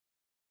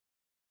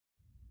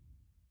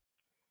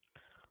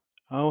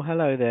Oh,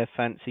 hello there,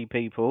 fancy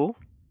people.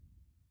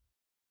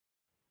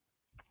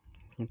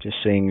 I'm just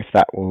seeing if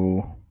that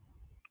will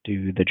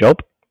do the job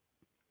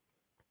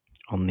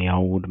on the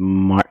old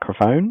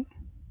microphone.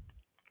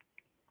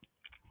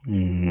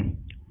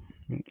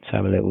 Let's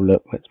have a little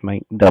look. Let's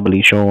make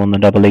doubly sure on the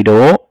doubly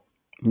door.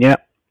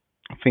 Yep,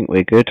 I think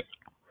we're good.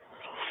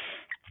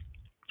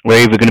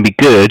 We're either going to be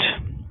good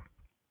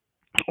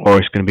or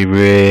it's going to be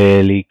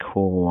really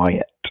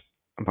quiet,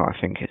 but I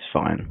think it's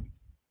fine.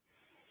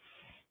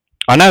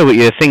 I know what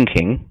you're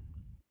thinking.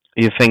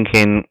 You're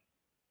thinking,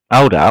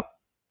 hold up,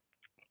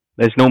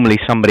 there's normally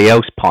somebody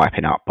else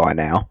piping up by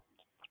now.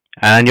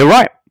 And you're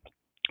right.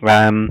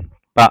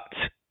 But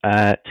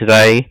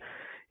today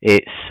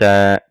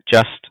it's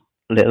just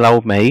little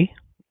old me.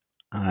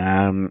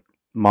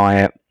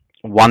 My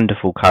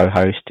wonderful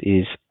co-host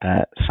is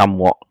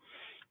somewhat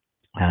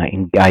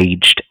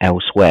engaged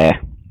elsewhere.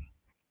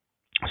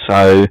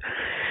 So I'm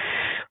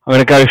going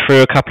to go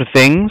through a couple of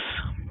things.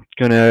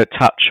 Going to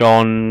touch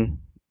on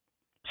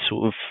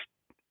sort of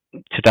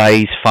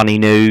today's funny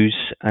news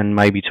and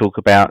maybe talk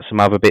about some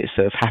other bits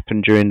that have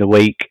happened during the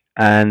week.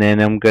 And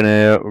then I'm going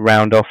to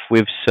round off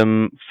with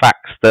some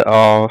facts that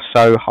are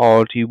so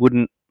hard you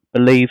wouldn't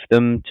believe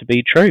them to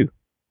be true,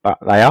 but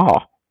they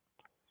are.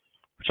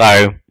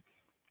 So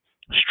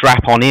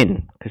strap on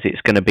in, because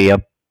it's going to be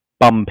a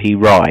bumpy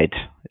ride.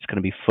 It's going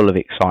to be full of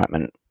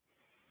excitement.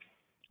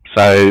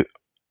 So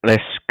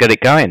let's get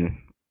it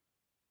going.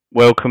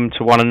 Welcome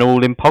to one and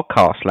all in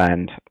podcast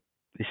land.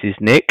 This is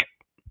Nick,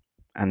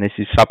 and this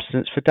is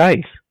Substance for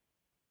Days.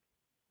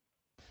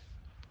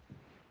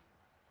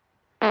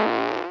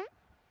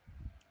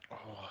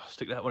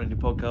 Stick that one in your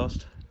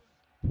podcast.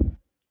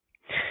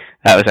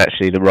 That was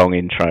actually the wrong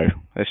intro.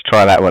 Let's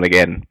try that one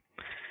again.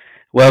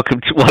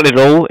 Welcome to one and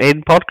all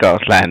in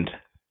podcast land.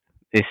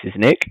 This is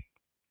Nick,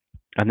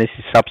 and this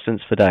is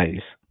Substance for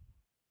Days.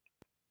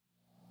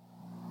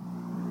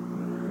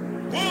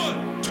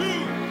 1, 2,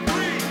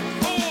 3,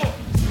 4.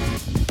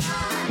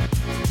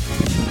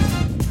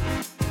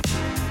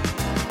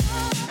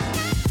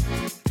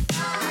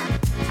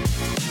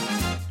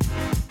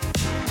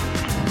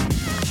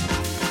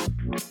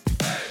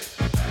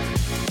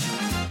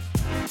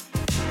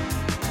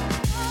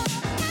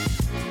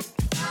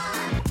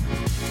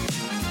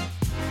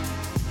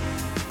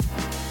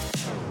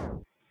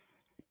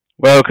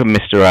 Welcome,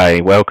 Mr.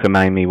 A. Welcome,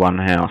 Amy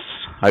Onehouse.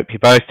 Hope you're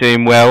both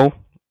doing well.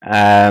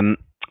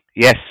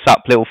 Yes,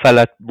 sup, little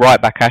fella, right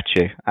back at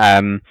you.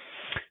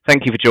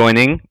 Thank you for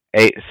joining.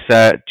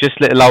 It's just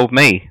little old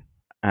me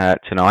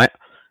tonight.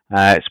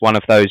 It's one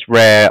of those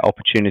rare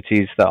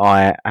opportunities that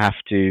I have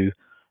to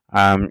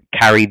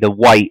carry the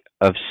weight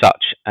of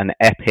such an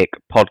epic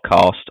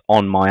podcast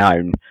on my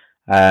own.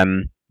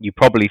 You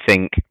probably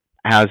think,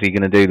 how's he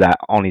going to do that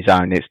on his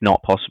own? It's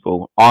not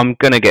possible. I'm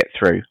going to get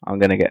through.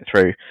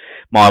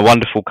 My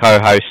wonderful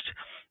co-host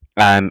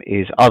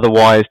is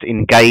otherwise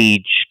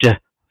engaged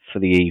for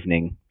the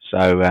evening.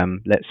 So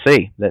let's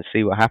see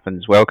what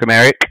happens. Welcome,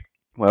 Eric.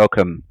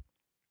 Welcome.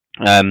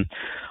 I'm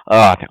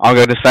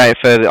going to say it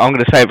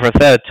for a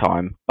third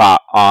time,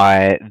 but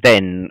I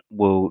then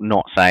will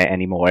not say it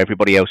anymore.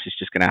 Everybody else is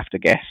just going to have to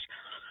guess.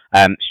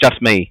 It's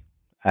just me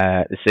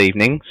this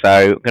evening, so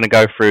I'm going to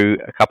go through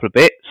a couple of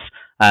bits.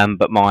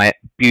 But my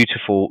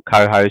beautiful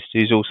co-host,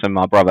 who's also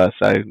my brother,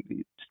 so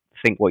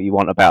think what you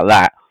want about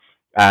that,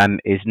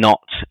 is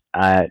not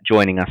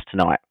joining us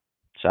tonight.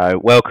 So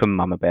welcome,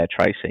 Mama Bear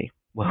Tracy.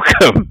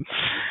 Welcome.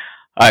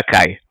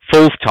 Okay,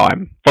 fourth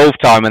time,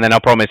 and then I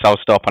promise I'll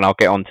stop and I'll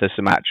get on to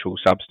some actual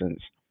substance.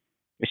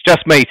 It's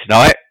just me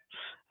tonight.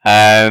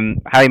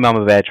 Hey,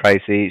 Mama Bear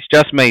Tracy. It's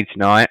just me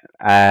tonight.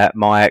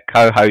 My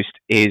co-host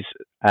is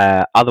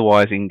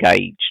otherwise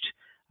engaged,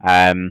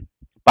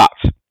 but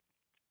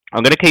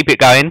I'm going to keep it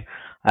going.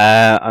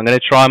 I'm going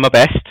to try my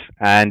best,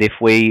 and if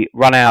we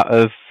run out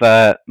of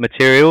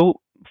material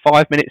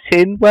 5 minutes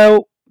in,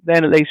 well,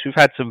 then at least we've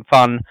had some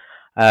fun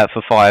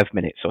for 5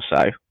 minutes or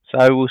so.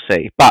 So we'll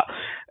see. But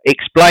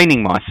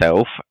explaining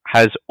myself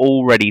has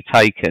already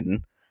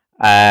taken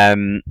 4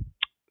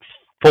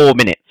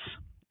 minutes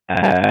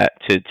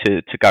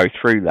to go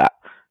through that.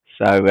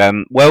 So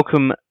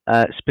welcome,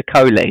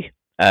 Spicoli.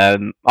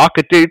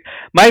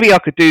 Maybe I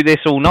could do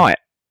this all night.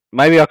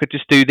 Maybe I could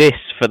just do this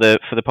for the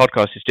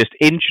podcast. Is just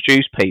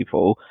introduce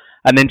people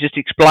and then just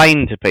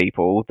explain to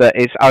people that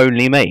it's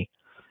only me.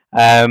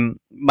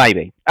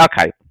 Maybe.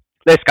 Okay,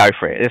 let's go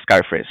for it.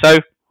 So,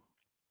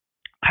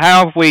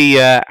 how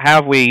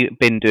have we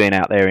been doing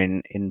out there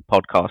in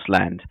podcast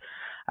land?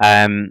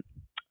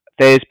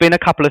 There's been a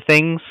couple of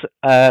things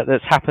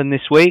that's happened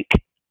this week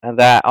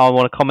that I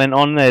want to comment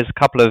on. There's a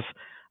couple of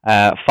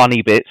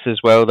funny bits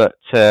as well that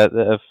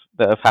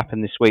have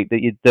happened this week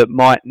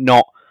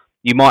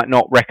you might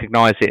not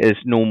recognise it as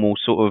normal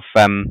sort of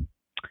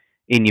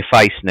in your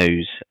face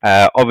news.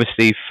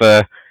 Obviously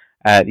for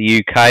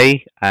the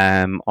UK,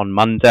 on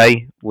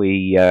Monday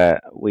we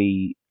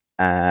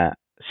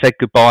said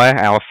goodbye,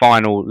 our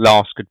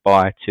last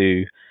goodbye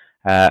to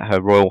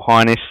Her Royal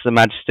Highness, Her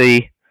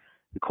Majesty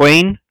the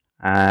Queen,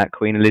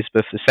 Queen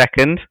Elizabeth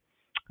II,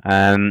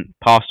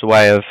 passed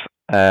away of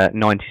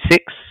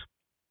 96,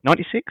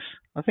 96,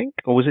 I think,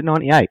 or was it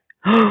 98?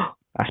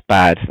 That's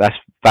bad. That's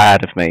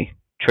bad of me.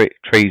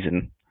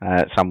 Treason,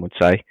 some would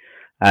say.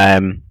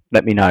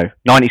 Let me know.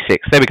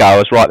 96. There we go. I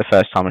was right the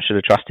first time. I should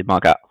have trusted my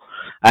gut.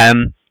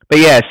 But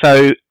yeah,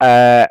 so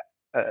that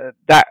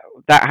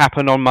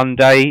happened on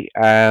Monday.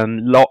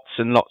 Lots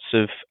and lots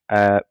of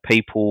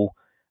people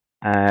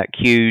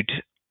queued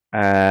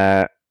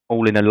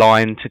all in a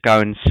line to go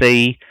and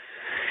see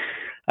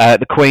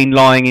the Queen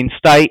lying in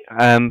state.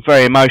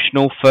 Very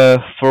emotional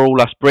for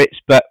all us Brits.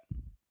 But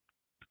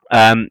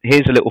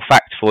here's a little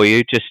fact for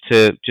you, just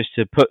to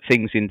put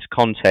things into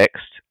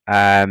context.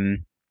 I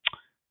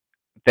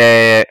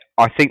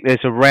think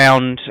there's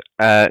around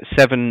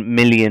 7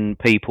 million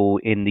people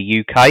in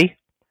the UK,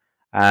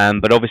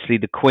 but obviously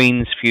the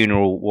Queen's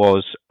funeral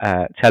was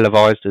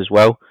televised as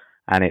well,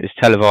 and it was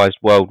televised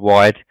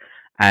worldwide,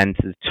 and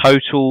the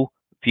total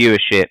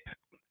viewership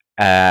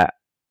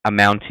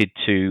amounted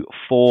to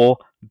 4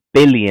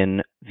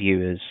 billion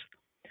viewers.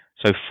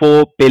 So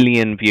 4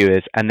 billion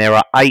viewers, and there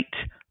are 8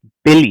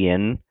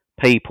 billion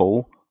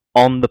people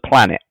on the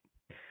planet.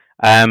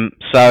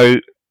 So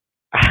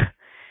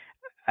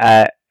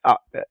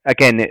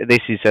again, this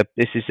is a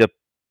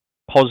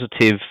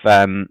positive,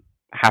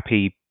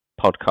 happy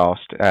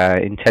podcast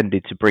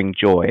intended to bring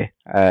joy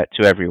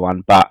to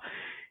everyone, but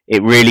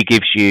it really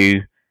gives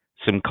you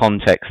some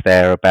context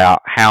there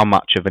about how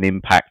much of an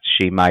impact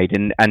she made.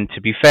 And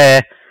to be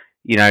fair,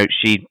 you know,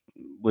 she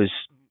was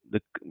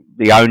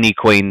the only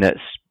queen that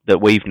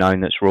we've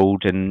known that's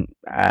ruled and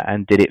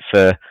did it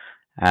for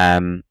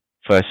some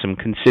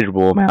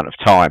considerable amount of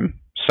time.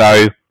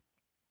 So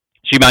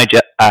she made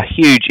a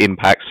huge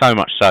impact, so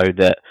much so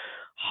that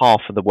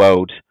half of the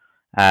world,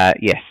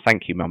 yes,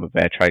 thank you, Mama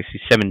Bear Tracy,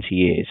 70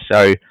 years.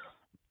 So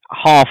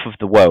half of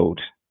the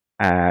world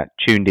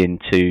tuned in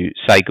to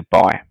say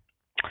goodbye.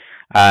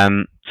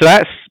 So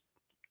that's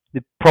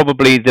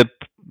probably the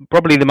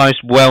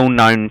most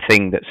well-known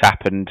thing that's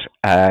happened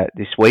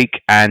this week,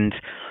 and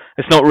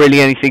there's not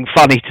really anything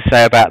funny to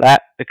say about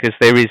that, because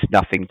there is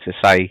nothing to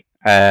say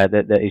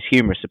that is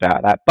humorous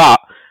about that. But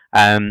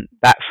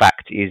that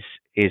fact is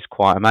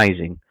quite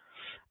amazing.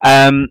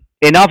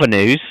 In other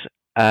news,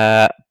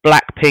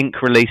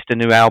 Blackpink released a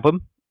new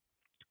album,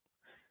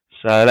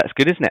 so that's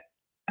good, isn't it?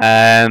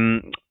 I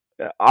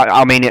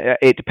mean,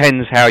 it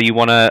depends how you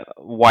want to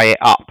weigh it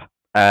up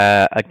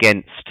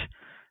against,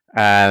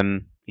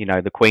 you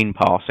know, the Queen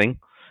passing.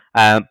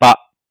 But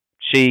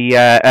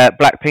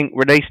Blackpink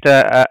released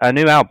a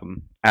new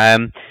album.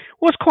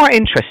 What's quite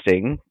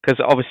interesting, because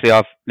obviously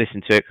I've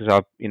listened to it, because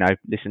I've, you know,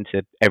 listened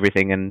to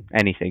everything and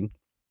anything,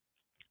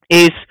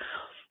 is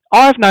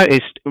I've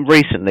noticed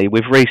recently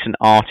with recent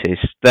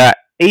artists that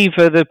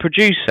either the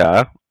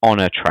producer on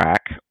a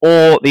track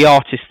or the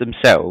artists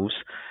themselves,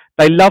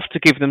 they love to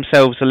give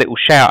themselves a little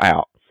shout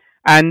out.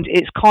 And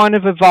it's kind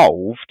of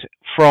evolved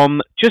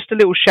from just a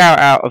little shout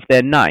out of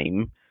their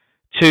name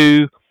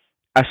to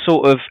a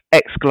sort of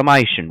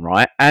exclamation,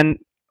 right? And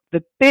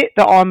the bit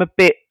that I'm a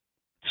bit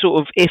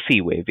sort of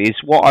iffy with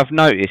is what I've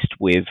noticed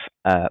with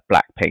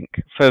Blackpink.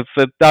 For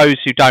those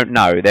who don't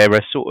know, they're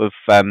a sort of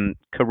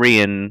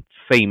Korean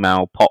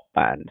female pop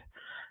band,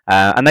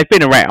 and they've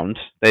been around.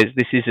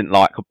 This isn't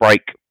like a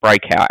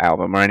breakout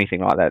album or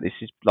anything like that. This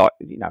is like,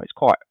 you know, it's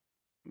quite,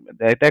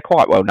 they're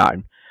quite well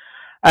known.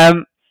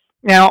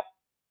 Now,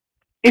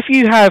 if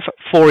you have,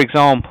 for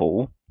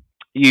example,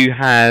 you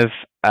have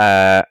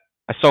a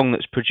song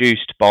that's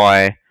produced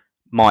by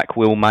Mike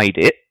Will Made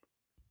It,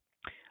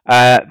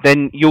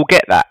 then you'll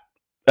get that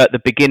at the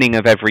beginning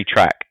of every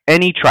track,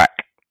 any track.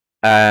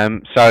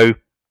 So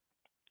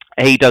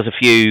he does a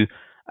few.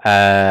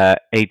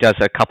 He does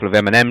a couple of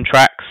Eminem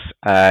tracks.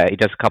 He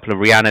does a couple of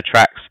Rihanna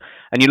tracks,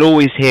 and you'll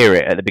always hear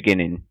it at the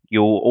beginning.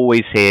 You'll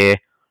always hear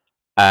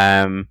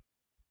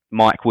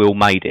Mike Will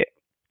Made It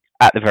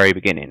at the very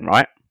beginning,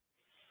 right?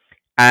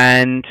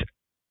 And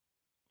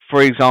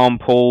for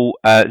example,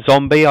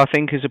 Zombie, I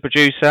think, is a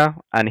producer,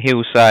 and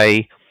he'll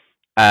say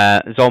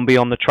Zombie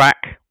on the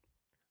track,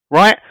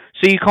 right?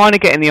 So you're kind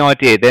of getting the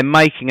idea. They're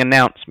making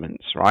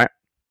announcements, right?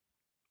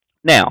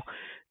 Now,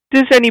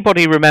 does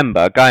anybody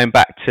remember, going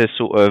back to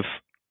sort of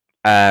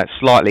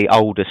slightly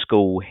older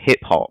school hip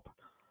hop,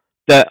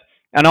 that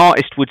an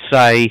artist would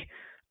say,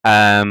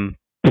 I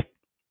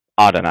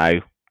don't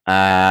know,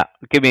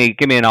 give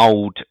me an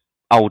old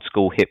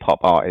school hip hop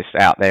artist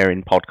out there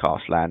in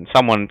podcast land.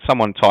 Someone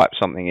type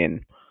something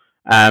in,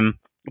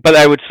 but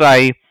they would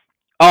say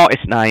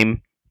artist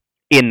name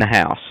In the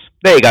House.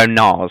 There you go,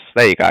 Nas.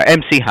 There you go,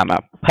 MC Hammer.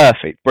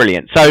 Perfect,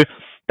 brilliant. So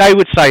they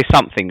would say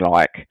something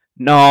like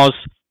Nas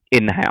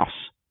In the House,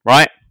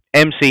 right?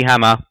 MC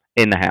Hammer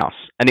In the House,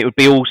 and it would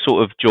be all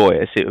sort of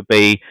joyous. It would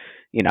be,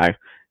 you know,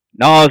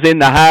 Nas in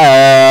the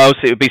house.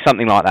 It would be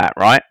something like that,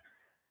 right?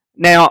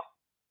 Now,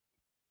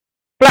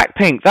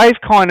 Blackpink, they've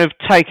kind of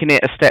taken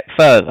it a step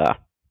further,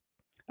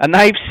 and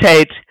they've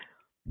said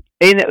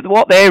in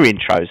what their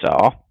intros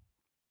are.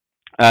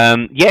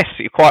 Yes,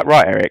 you're quite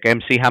right, Eric.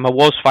 MC Hammer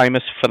was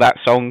famous for that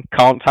song,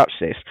 Can't Touch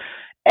This.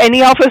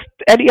 Any other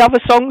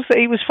songs that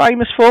he was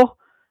famous for?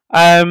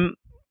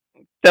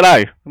 don't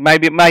know.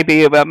 Maybe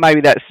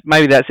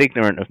that's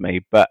ignorant of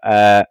me, but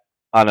I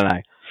don't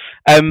know.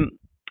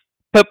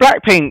 But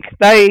Blackpink,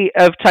 they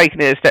have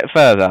taken it a step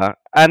further,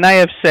 and they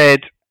have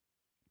said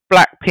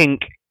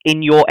Blackpink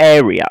in your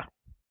area,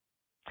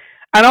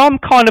 and I'm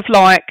kind of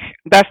like,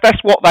 that's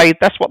what they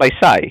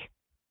say.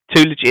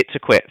 Too legit to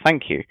quit.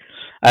 Thank you.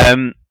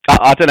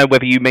 I don't know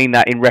whether you mean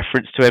that in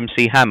reference to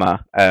MC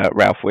Hammer,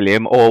 Ralph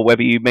William, or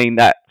whether you mean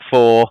that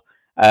for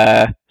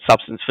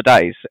Substance for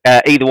Days.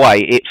 Either way,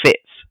 it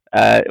fits.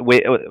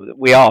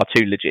 We are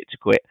too legit to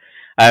quit.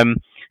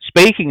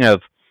 Speaking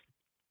of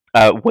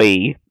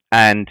we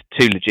and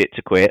too legit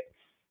to quit,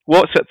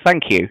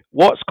 thank you.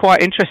 What's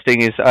quite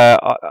interesting is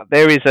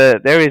there is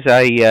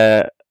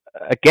a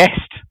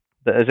guest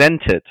that has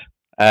entered,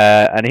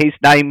 and his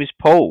name is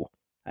Paul,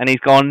 and he's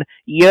gone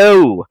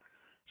yo.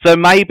 So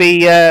maybe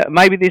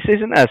this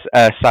isn't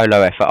a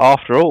solo effort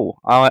after all.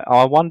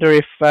 I wonder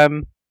if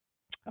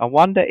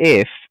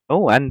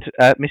oh, and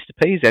Mr.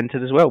 P's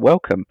entered as well.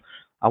 Welcome.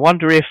 I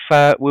wonder if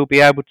we'll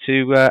be able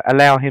to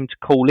allow him to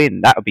call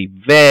in. That would be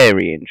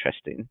very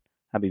interesting.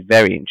 That'd be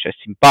very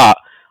interesting. But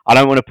I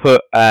don't want to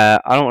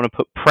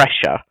put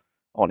pressure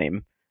on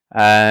him.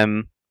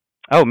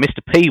 Oh,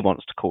 Mr. P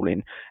wants to call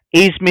in.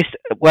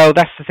 Well,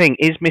 that's the thing.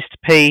 Is Mr.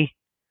 P?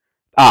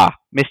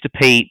 Mr.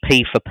 P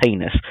for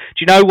penis. Do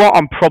you know what?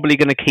 I'm probably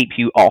going to keep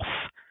you off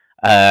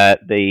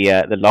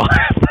the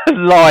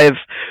live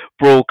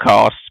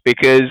broadcast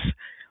because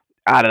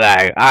I don't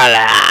know.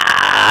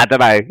 I don't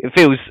know.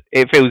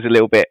 It feels a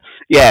little bit.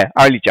 Yeah,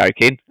 only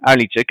joking.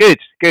 Good.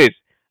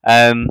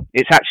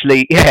 It's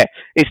actually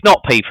it's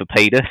not P for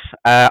penis.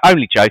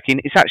 Only joking.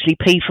 It's actually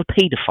P for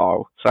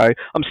paedophile. So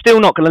I'm still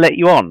not going to let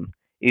you on.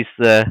 Is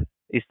the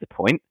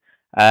point?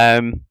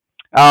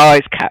 Oh,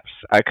 it's caps.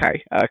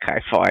 Okay,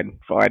 fine.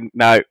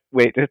 No,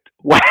 wait. Okay,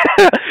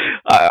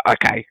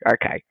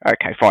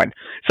 fine.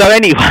 So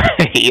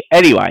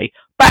anyway,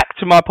 back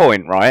to my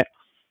point, right?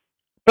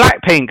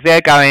 Blackpink,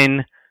 they're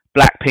going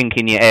Blackpink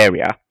in your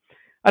area,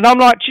 and I'm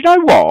like, do you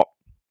know what?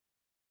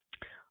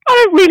 I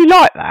don't really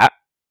like that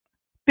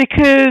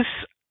because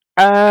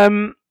I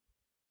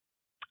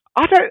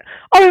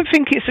don't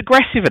think it's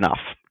aggressive enough.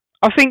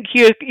 I think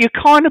you're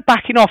kind of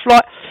backing off.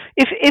 Like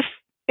if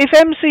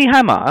MC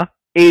Hammer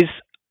is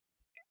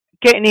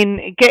getting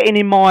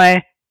in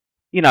my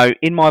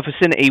in my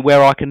vicinity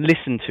where I can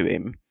listen to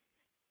him,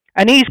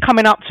 and he's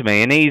coming up to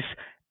me and he's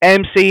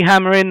MC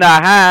Hammer in the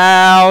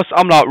house.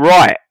 I'm like,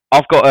 right,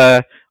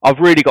 I've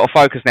really got to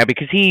focus now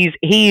because he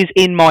is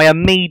in my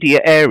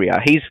immediate area.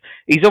 He's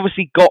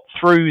obviously got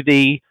through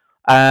the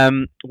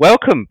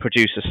welcome,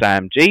 producer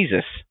Sam.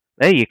 Jesus,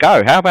 there you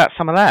go. How about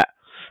some of that?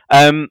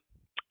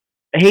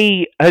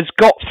 He has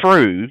got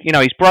through.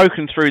 He's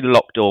broken through the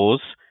locked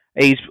doors.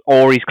 He's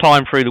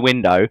climbed through the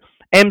window.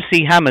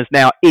 MC Hammer's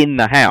now in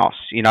the house.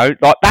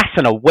 Like that's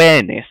an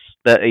awareness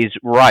that is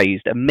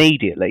raised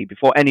immediately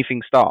before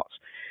anything starts.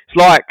 It's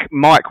like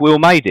Mike Will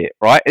made it,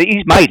 right?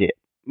 He's made it.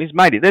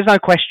 There's no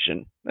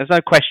question.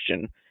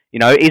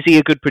 Is he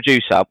a good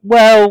producer?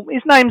 Well,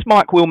 his name's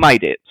Mike Will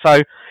made it.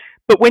 So,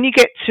 but when you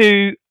get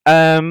to,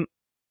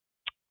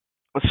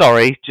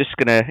 sorry, just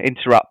gonna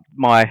interrupt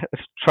my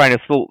train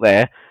of thought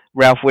there.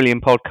 Ralph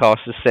William Podcast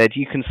has said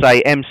you can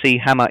say MC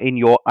Hammer in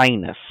your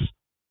anus,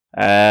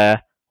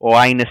 or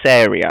anus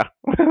area.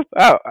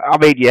 Oh, I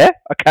mean, yeah,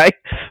 okay,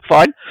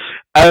 fine.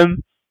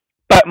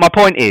 But my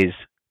point is,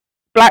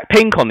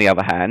 Blackpink, on the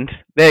other hand,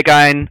 they're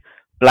going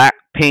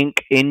Blackpink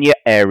in your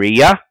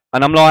area,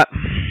 and I'm like,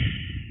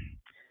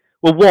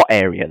 well, what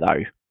area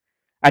though?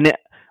 And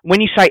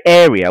when you say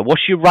area,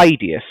 what's your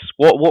radius?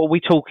 What are we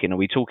talking? Are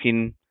we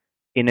talking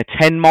in a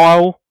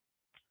 10-mile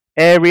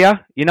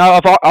area?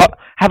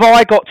 Have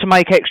I got to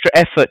make extra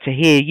effort to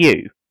hear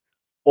you,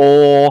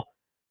 or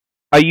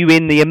are you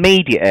in the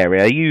immediate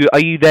area? Are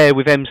you there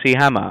with MC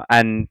Hammer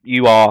and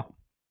you are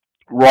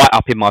right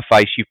up in my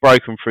face? You've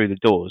broken through the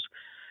doors.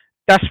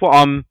 That's what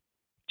I'm. Do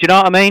you know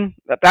what I mean?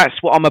 That's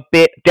what I'm a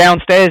bit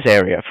downstairs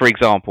area, for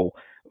example.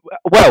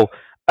 Well,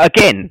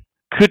 again,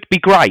 could be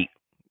great.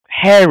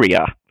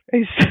 Hairier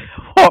is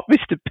what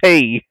Mr.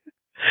 P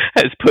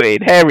has put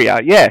in. Hairier,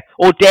 yeah,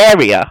 or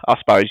darier, I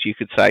suppose you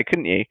could say,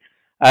 couldn't you?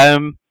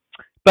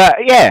 But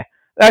yeah,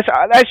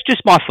 that's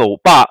just my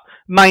thought. But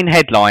main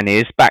headline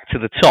is back to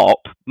the top.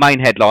 Main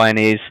headline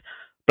is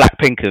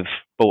Blackpink have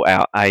brought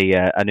out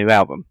a new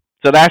album.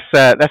 So that's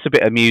a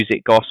bit of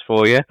music goss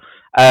for you.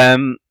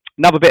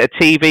 Another bit of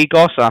TV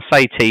goss. I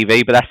say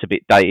TV, but that's a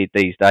bit dated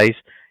these days.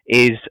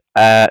 Is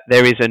there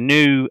is a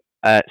new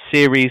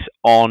series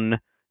on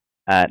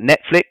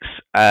Netflix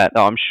that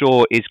I'm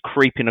sure is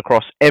creeping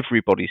across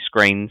everybody's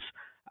screens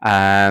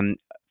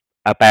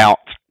about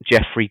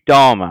Jeffrey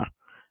Dahmer.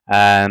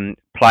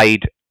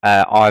 Played,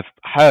 I've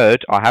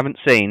heard, I haven't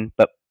seen,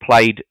 but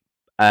played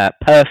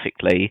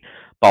perfectly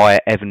by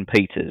Evan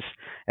Peters.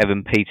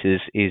 Evan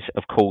Peters is,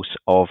 of course,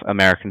 of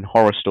American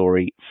Horror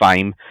Story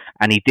fame,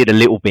 and he did a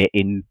little bit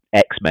in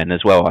X-Men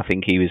as well. I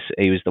think he was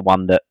the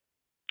one that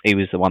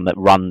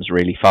runs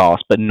really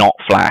fast, but not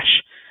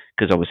Flash,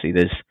 because obviously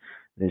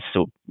there's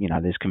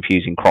there's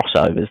confusing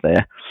crossovers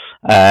there.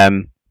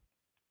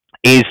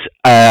 Is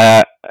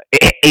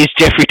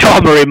Jeffrey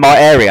Dahmer in my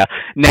area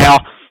now?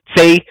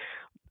 See,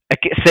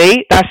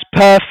 that's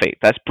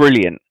perfect. That's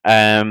brilliant.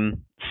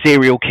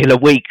 Serial Killer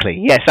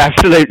Weekly. Yes,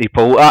 absolutely,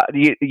 Paul.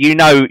 You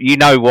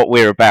know what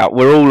we're about.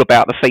 We're all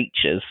about the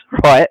features,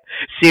 right?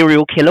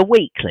 Serial Killer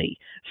Weekly.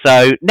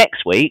 So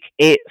next week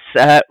it's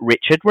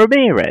Richard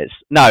Ramirez.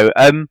 No,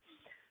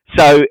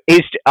 so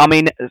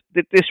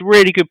this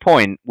really good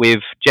point with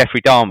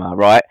Jeffrey Dahmer,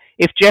 right?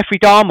 If Jeffrey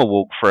Dahmer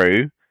walked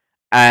through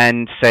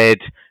and said,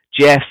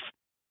 Jeff,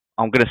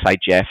 I'm going to say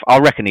Jeff, I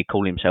reckon he'd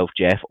call himself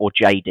Jeff or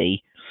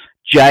JD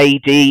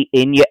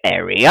in your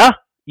area,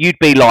 you'd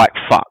be like,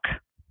 fuck,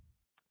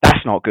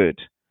 that's not good.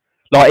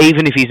 Like,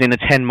 even if he's in a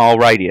 10-mile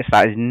radius,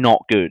 that is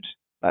not good.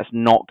 That's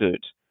not good.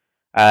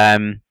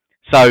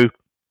 So,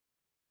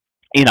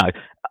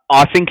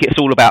 I think it's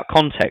all about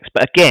context.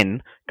 But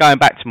again, going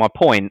back to my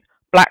point,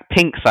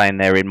 Blackpink saying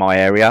they're in my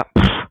area,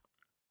 I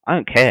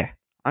don't care.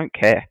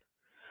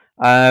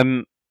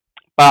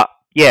 But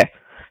yeah.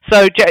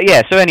 So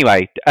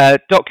anyway, not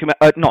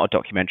a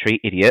documentary,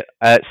 idiot.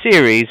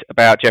 Series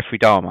about Jeffrey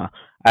Dahmer.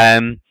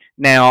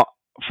 Now,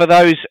 for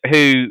those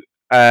who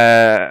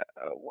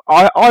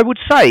I would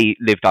say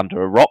lived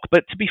under a rock,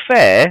 but to be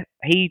fair,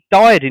 he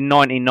died in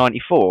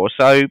 1994.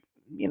 So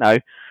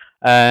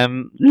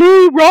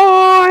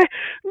Leroy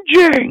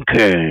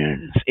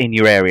Jenkins in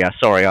your area.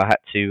 Sorry, I had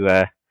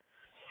to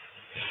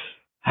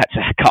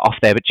cut off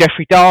there. But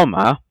Jeffrey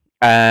Dahmer,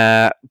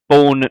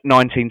 born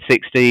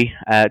 1960,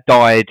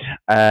 died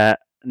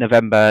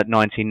November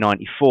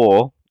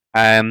 1994.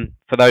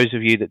 For those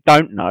of you that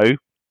don't know,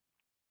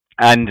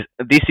 and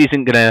this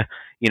isn't going to,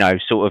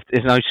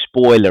 there's no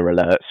spoiler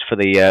alerts for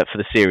the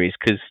series,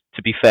 because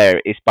to be fair,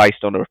 it's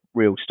based on a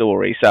real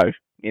story. So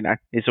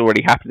it's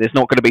already happened. There's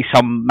not going to be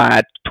some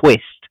mad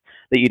twist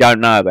that you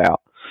don't know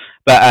about.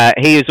 But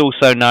he is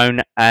also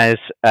known as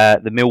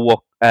the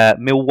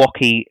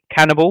Milwaukee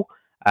Cannibal,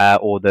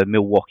 or the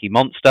Milwaukee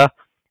Monster.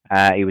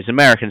 He was an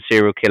American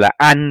serial killer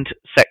and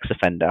sex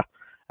offender.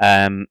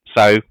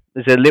 So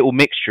there's a little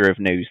mixture of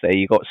news there.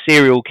 You've got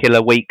Serial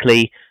Killer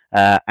Weekly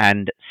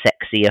and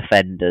Sexy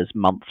Offenders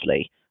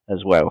Monthly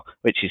as well,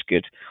 which is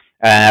good.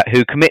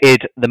 Who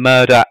committed the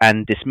murder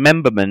and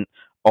dismemberment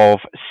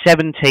of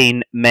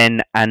 17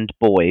 men and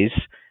boys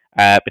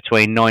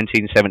between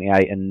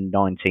 1978 and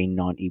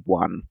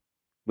 1991,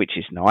 which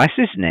is nice,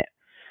 isn't it?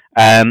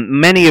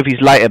 Many of his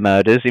later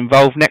murders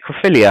involve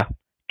necrophilia,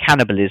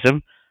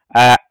 cannibalism,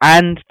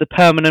 and the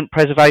permanent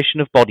preservation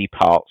of body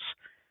parts,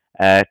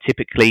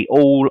 typically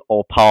all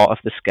or part of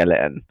the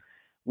skeleton.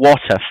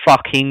 What a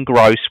fucking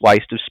gross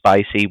waste of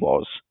space he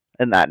was.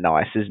 Isn't that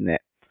nice, isn't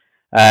it?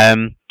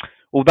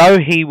 Although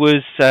he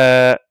was,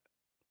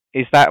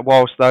 is that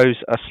whilst those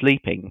are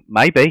sleeping?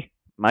 Maybe.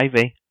 I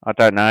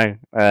don't know.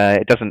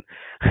 It doesn't.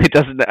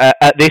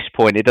 At this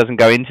point, it doesn't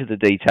go into the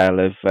detail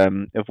of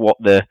what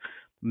the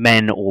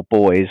men or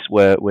boys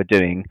were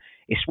doing.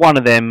 It's one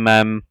of them.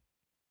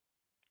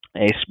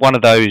 It's one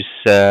of those.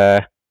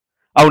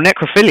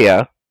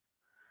 Necrophilia.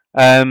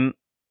 No.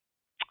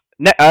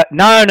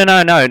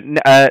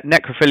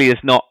 Necrophilia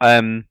is not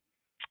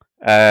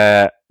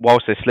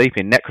whilst they're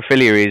sleeping.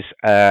 Necrophilia is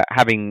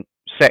having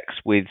sex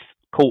with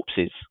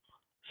corpses.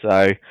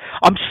 So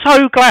I'm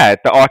so glad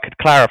that I could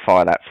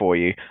clarify that for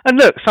you. And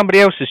look, somebody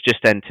else has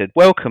just entered.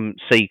 Welcome,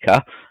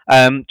 Seeker.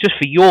 Just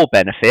for your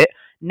benefit,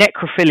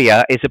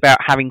 necrophilia is about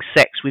having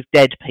sex with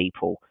dead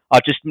people. I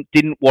just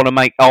didn't want to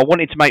I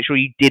wanted to make sure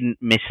you didn't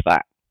miss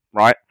that,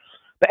 right?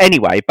 But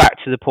anyway, back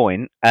to the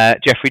point.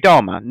 Jeffrey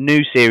Dahmer,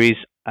 new series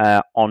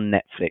on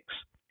Netflix,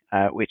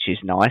 which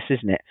is nice,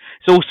 isn't it?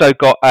 It's also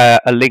got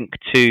a link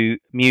to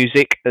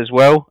music as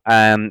well.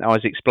 I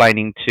was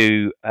explaining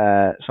to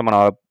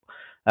someone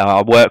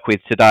I work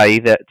with today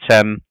that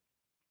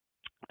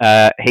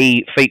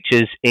he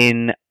features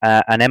in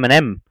an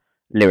Eminem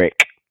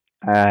lyric,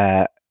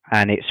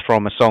 and it's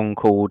from a song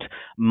called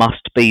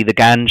 "Must Be the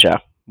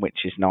Ganja,"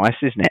 which is nice,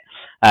 isn't it?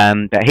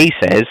 But he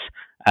says,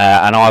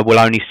 and I will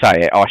only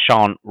say it, I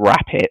shan't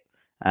rap it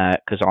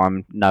because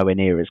I'm nowhere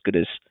near as good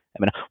as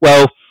Eminem.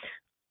 Well,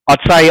 I'd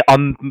say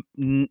I'm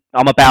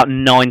about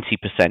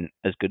 90%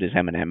 as good as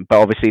Eminem, but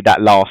obviously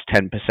that last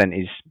 10%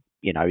 is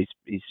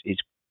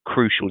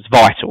crucial, it's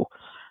vital.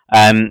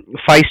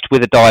 Faced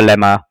with a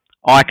dilemma,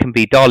 I can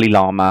be Dalai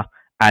Lama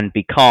and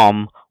be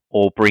calm,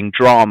 or bring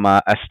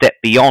drama a step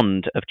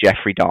beyond of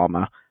Jeffrey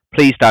Dahmer.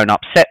 Please don't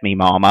upset me,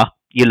 mama.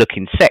 You're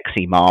looking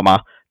sexy,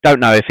 mama.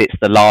 Don't know if it's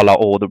the Lala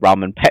or the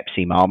rum and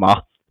Pepsi,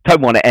 mama.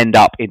 Don't want to end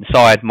up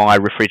inside my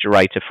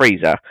refrigerator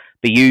freezer.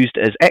 Be used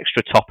as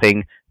extra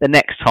topping the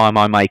next time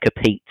I make a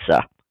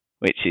pizza.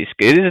 Which is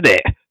good, isn't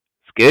it?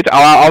 It's good.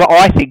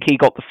 I think he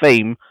got the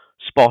theme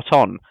spot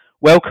on.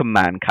 Welcome,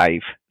 Man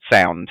Cave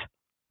sound.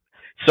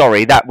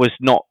 Sorry, that was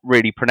not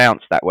really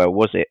pronounced that well,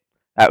 was it?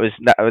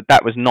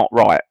 That was not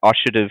right. I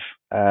should have.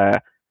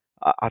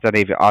 I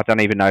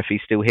don't even know if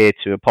he's still here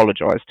to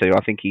apologise to.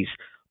 I think he's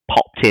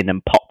popped in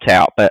and popped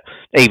out. But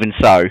even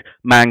so,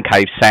 Man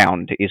Cave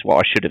sound is what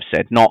I should have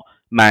said, not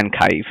Man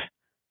Cave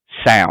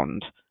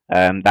sound.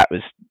 That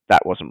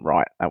wasn't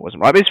right. That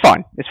wasn't right. But it's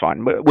fine. It's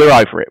fine. We're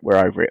over it. We're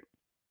over it.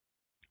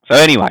 So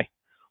anyway,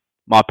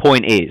 my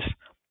point is,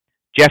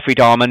 Jeffrey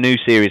Dahmer, new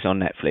series on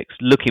Netflix.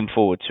 Looking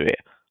forward to it.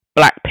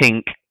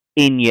 Blackpink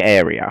in your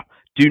area.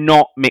 Do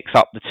not mix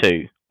up the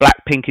two.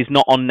 Blackpink is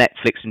not on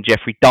Netflix and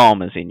Jeffrey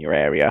Dahmer's in your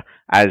area,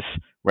 as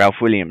Ralph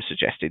Williams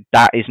suggested.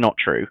 That is not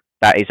true.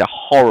 That is a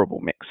horrible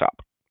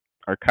mix-up.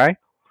 Okay?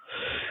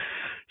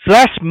 So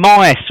that's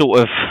my sort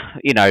of,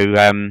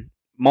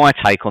 my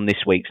take on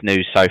this week's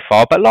news so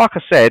far. But like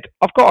I said,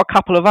 I've got a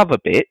couple of other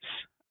bits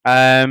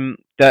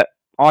that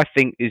I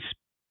think is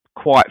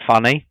quite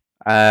funny.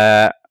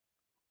 I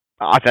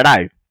don't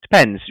know.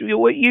 Depends.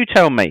 You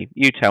tell me.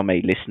 You tell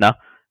me, listener,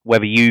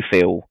 whether you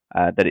feel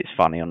that it's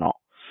funny or not.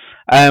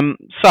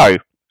 So,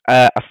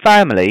 a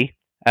family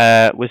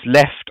was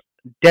left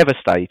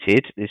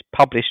devastated. It's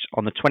published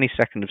on the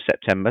 22nd of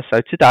September,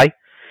 so today.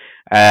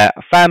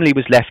 A family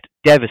was left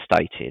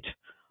devastated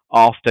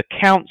after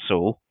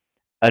council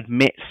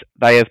admits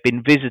they have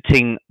been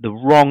visiting the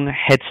wrong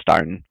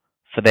headstone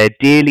for their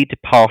dearly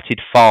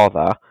departed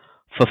father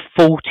for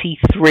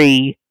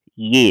 43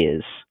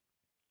 years.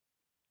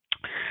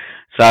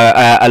 So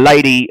a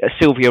lady,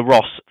 Sylvia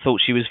Ross,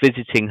 thought she was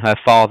visiting her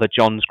father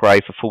John's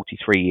grave for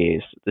 43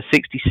 years. The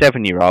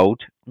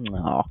 67-year-old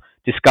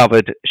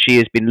discovered she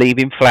has been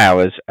leaving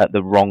flowers at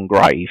the wrong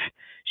grave.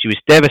 She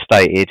was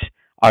devastated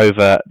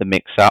over the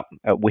mix-up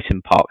at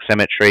Witton Park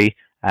Cemetery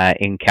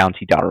in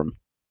County Durham,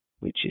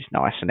 which is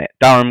nice, isn't it?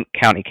 Durham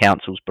County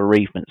Council's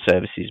Bereavement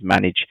Services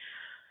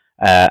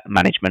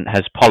management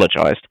has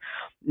apologised.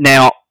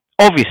 Now,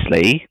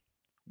 obviously,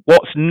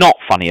 what's not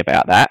funny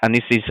about that, and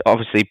this is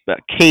obviously a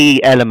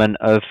key element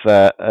of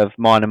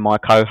mine and my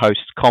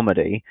co-host's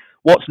comedy,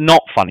 what's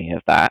not funny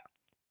of that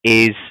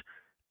is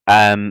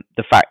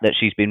the fact that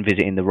she's been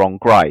visiting the wrong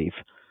grave.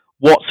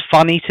 What's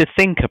funny to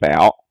think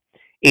about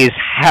is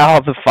how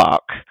the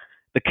fuck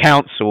the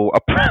council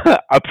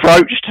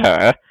approached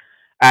her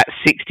at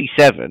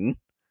 67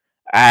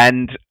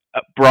 and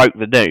broke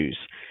the news.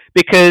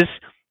 Because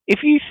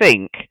if you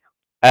think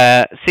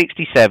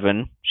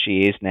 67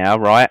 she is now,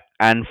 right,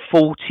 and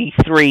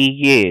 43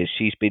 years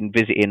she's been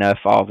visiting her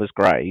father's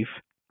grave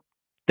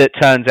that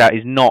turns out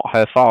is not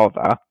her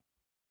father,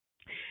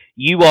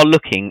 you are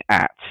looking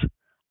at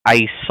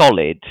a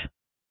solid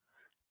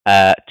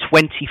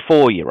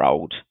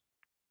 24-year-old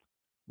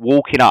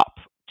walking up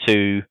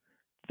to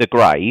the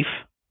grave,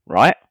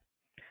 right,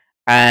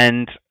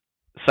 and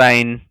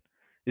saying,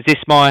 is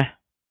this my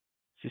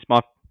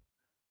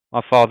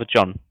father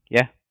John?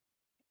 Yeah?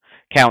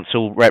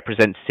 Council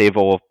representative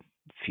or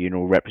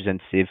funeral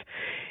representative.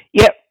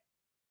 Yep,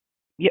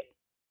 it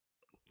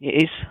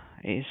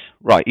is.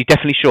 Right, you're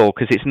definitely sure,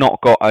 because it's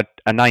not got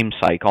a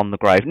namesake on the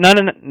grave. No,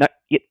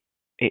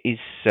 it is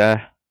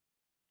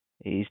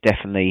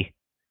definitely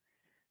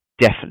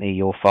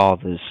your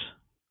father's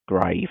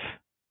grave.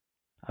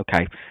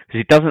 Okay,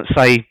 because it doesn't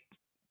say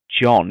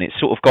John. It's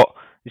got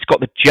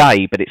the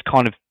J, but it's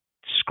kind of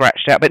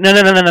scratched out. But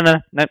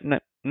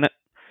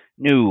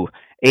no.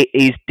 It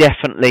is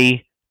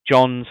definitely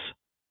John's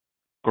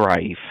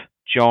grave.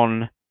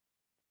 John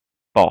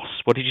Boss.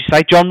 What did you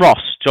say? John Ross.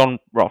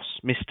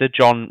 Mr.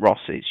 John Ross.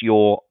 It's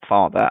your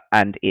father,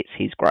 and it's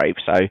his grave.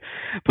 So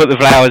put the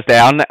flowers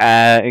down.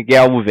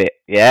 Get on with it.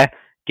 Yeah,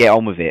 get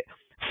on with it.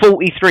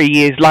 43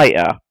 years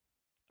later.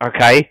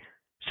 Okay,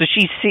 so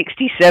she's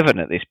 67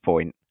 at this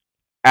point,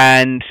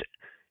 and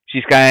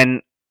she's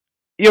going,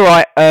 "You're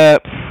right. I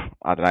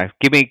don't know.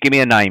 Give me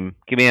a name.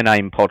 Give me a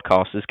name,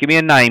 podcasters. Give me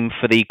a name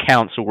for the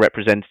council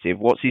representative.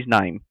 What's his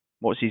name?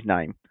 Let's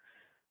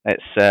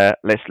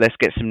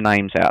get some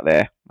names out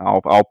there.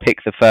 I'll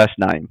pick the first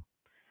name.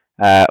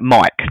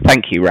 Mike.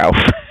 Thank you, Ralph.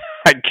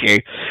 Thank you.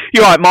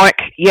 You're right,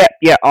 Mike. Yeah.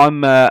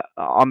 I'm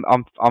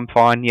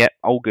fine. Yeah,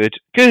 all good.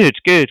 Good.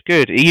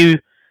 Are you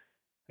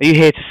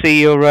here to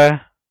see your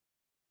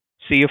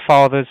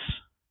father's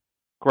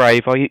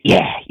grave? Are you?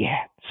 Yeah.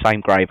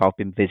 Same grave I've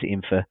been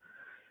visiting for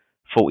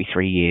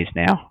 43 years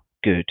now.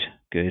 Good.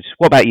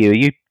 What about you?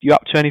 Are you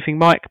up to anything,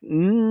 Mike?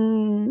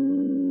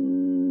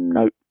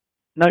 No.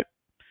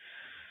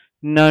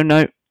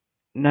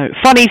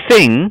 Funny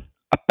thing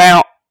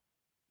about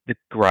the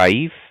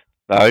grave,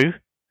 though.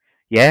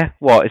 Yeah.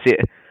 What is it?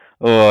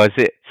 Or is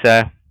it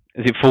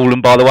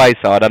fallen by the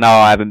wayside? I know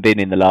I haven't been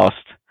in the last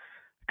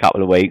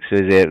couple of weeks.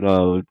 Is it?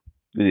 Oh,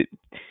 is it,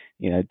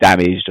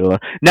 damaged or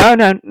no.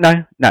 Do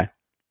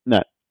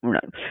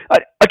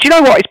you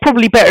know what? It's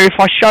probably better if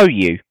I show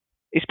you.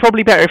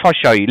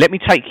 Let me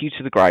take you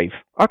to the grave.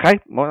 Okay,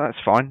 well that's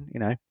fine.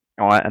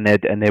 All right, and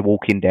they're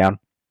walking down.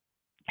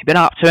 You been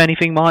up to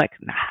anything, Mike?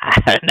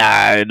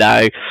 No.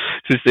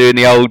 Just doing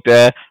the old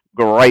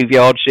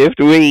graveyard shift.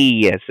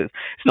 It's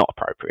not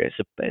appropriate.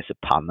 It's a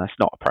pun. That's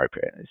not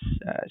appropriate.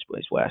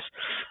 It's worse.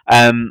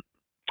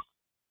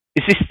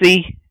 Is this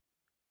the?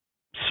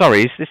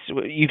 Sorry, is this?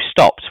 You've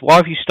stopped. Why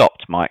have you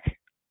stopped, Mike?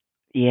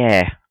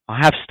 Yeah, I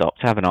have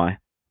stopped, haven't I?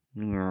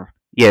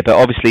 Yeah, but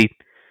obviously,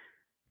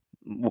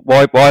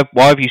 why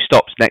have you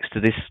stopped next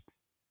to this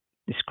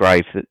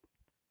grave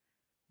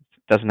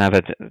doesn't have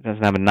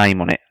a name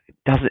on it.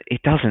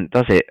 It doesn't,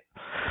 does it?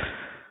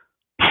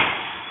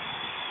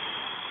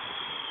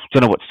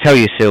 Don't know what to tell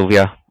you,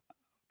 Sylvia.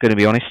 Going to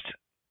be honest.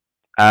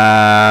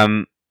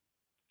 I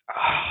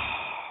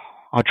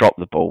dropped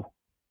the ball.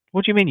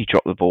 What do you mean you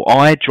dropped the ball?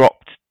 I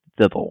dropped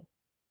the ball.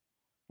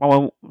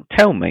 Well,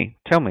 tell me.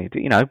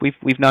 You know,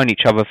 we've known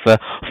each other for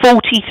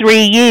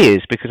 43 years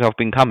because I've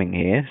been coming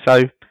here.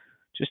 So,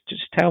 just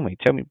tell me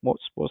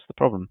what's the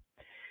problem?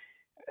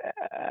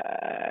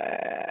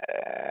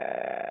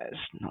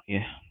 It's not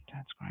your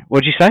dad's grave.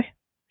 What did you say?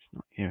 It's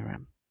not your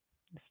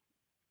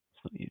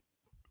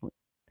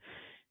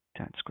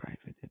dad's grave.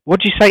 What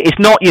did you say? It's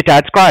not your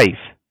dad's grave.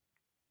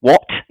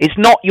 What? It's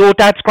not your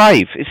dad's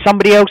grave. It's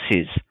somebody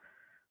else's.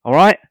 All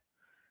right.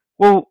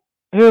 Well,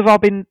 who have I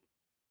been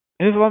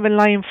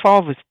laying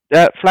flowers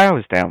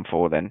down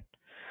for then?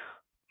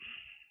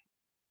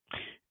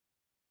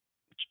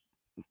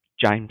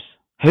 James.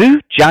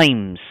 Who?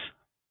 James.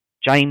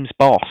 James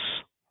Boss.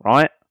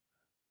 Right?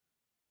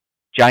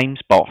 James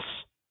Boss.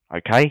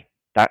 Okay?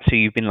 That's who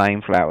you've been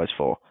laying flowers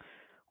for.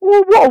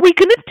 Well, what are we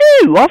going to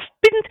do? I've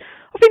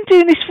been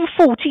doing this for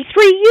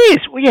 43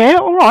 years. Well, yeah,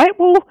 all right.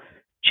 Well,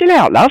 chill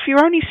out, love.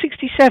 You're only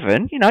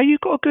 67. You know,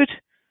 you've got a good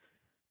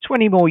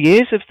 20 more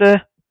years of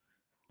the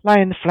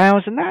laying the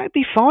flowers and that. It'd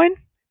be fine.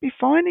 He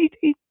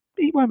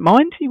won't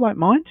mind. He won't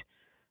mind.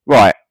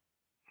 Right.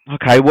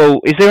 Okay,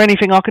 well, is there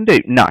anything I can do?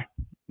 No.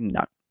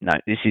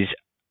 This is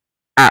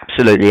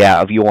absolutely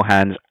out of your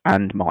hands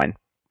and mine.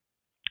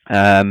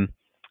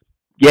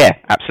 Yeah,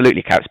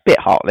 absolutely, Kat. It's a bit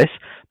heartless,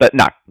 but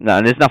no,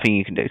 there's nothing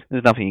you can do.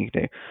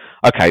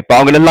 Okay, but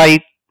I'm going to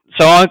lay...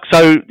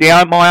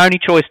 my only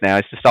choice now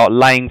is to start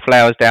laying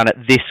flowers down at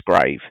this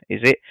grave, is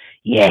it?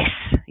 Yes,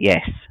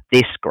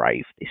 this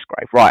grave.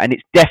 Right, and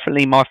it's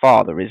definitely my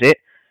father, is it?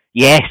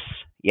 Yes,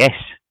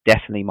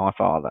 definitely my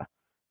father.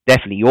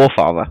 Definitely your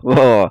father.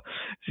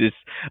 It's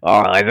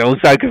all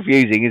so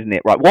confusing, isn't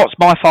it? Right, what's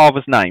my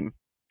father's name?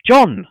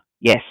 John.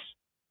 Yes,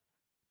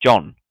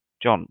 John.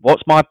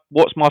 What's my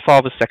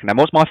father's second name?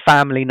 What's my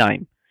family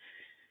name?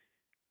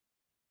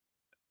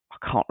 I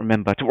can't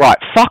remember. Right,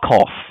 fuck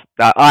off.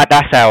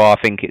 That's how I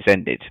think it's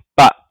ended.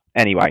 But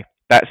anyway,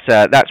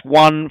 that's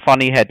one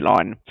funny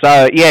headline.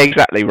 So yeah,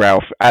 exactly,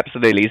 Ralph.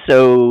 Absolutely.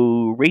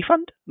 So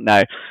refund?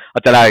 No, I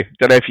don't know.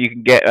 Don't know if you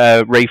can get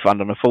a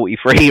refund on a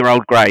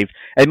 43-year-old grave.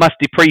 It must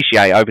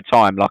depreciate over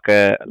time, like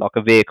a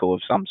vehicle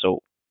of some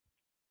sort.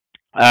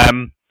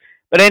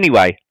 But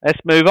anyway, let's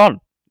move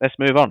on.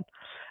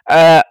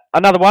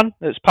 Another one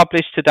that's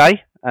published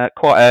today.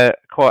 Quite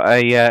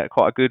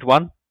a good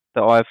one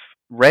that I've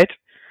read.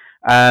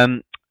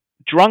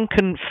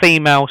 Drunken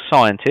female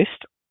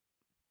scientist,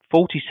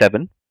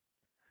 47,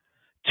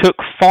 took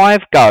 5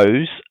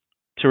 goes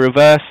to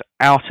reverse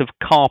out of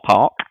car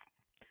park,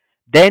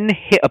 then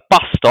hit a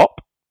bus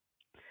stop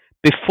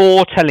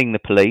before telling the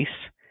police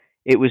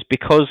it was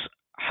because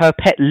her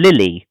pet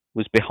Lily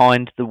was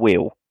behind the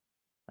wheel.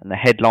 And the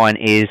headline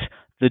is,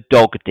 "The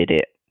dog did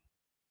it."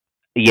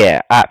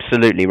 Yeah,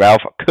 absolutely,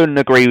 Ralph. I couldn't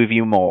agree with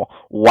you more.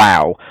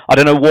 Wow. I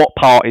don't know what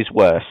part is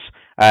worse.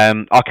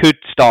 I could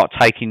start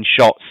taking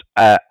shots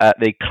at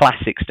the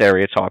classic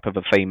stereotype of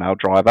a female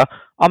driver.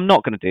 I'm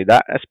not going to do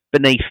that. That's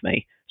beneath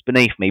me.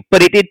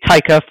 But it did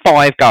take her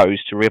 5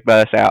 goes to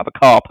reverse out of a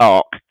car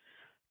park.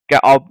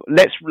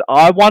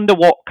 I wonder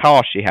what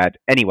car she had.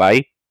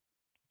 Anyway,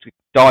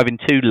 diving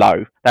too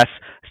low. That's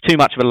too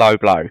much of a low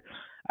blow.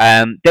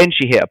 Then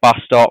she hit a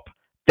bus stop.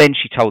 Then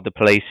she told the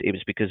police it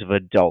was because of her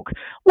dog.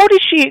 What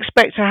did she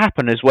expect to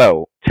happen as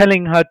well?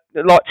 Telling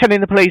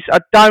the police,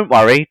 don't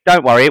worry,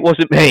 it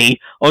wasn't me.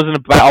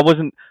 I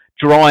wasn't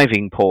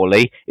driving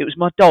poorly. It was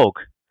my dog.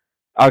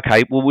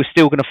 Okay, well, we're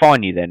still going to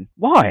fine you then.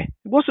 Why?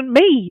 It wasn't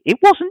me.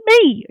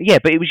 Yeah,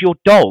 but it was your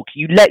dog.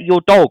 You let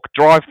your dog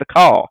drive the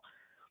car.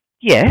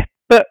 Yeah,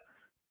 but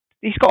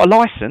he's got a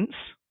license.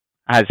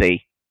 Has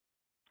he?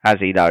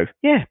 Though?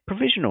 Yeah,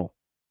 provisional.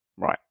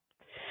 Right.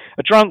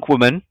 A drunk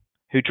woman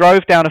who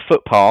drove down a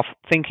footpath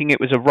thinking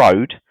it was a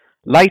road,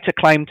 later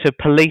claimed to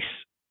police...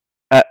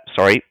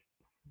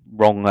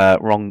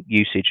 wrong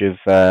usage of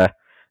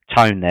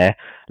tone there.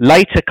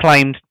 Later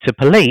claimed to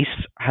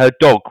police her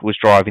dog was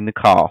driving the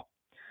car.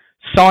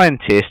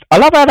 Scientist... I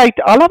love how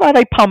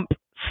they pump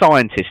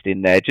scientist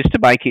in there just to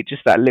make it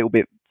just that little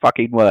bit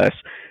fucking worse.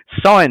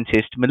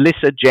 Scientist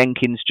Melissa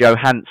Jenkins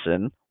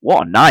Johansson,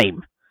 what a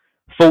name,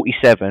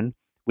 47,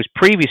 was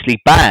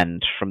previously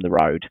banned from the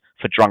road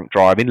for drunk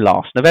driving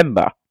last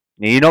November.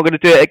 You're not going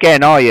to do it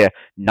again, are you?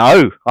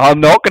 No, I'm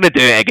not going to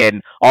do it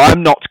again.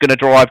 I'm not going to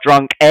drive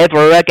drunk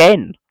ever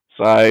again.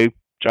 So,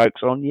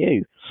 joke's on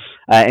you.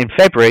 In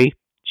February,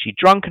 she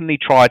drunkenly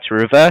tried to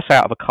reverse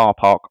out of a car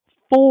park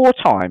 4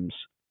 times.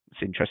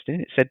 It's interesting.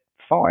 It said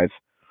 5.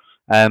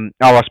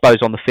 I suppose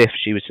on the 5th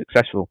she was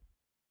successful.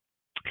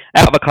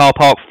 Out of a car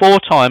park 4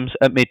 times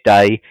at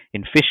midday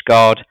in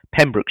Fishguard,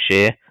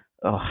 Pembrokeshire.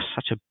 Oh,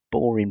 such a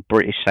boring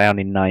British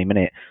sounding name,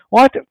 isn't it?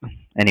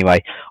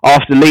 Anyway,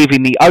 after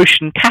leaving the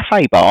Ocean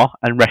Cafe bar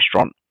and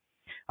restaurant,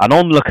 an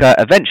onlooker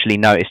eventually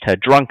noticed her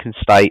drunken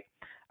state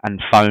and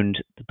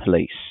phoned the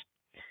police.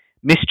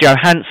 Miss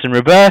Johansson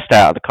reversed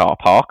out of the car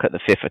park at the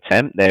fifth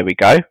attempt, there we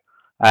go,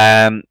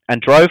 and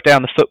drove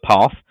down the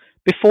footpath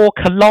before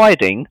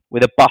colliding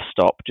with a bus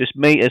stop just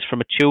meters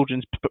from a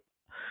children's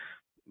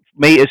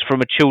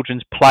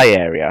play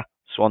area,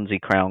 Swansea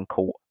Crown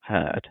Court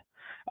heard.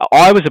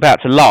 I was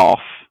about to laugh,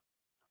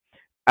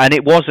 and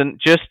it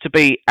wasn't, just to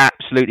be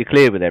absolutely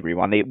clear with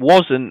everyone, it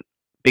wasn't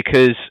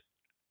because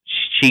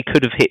she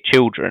could have hit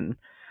children.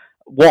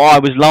 What I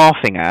was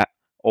laughing at,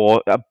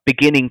 or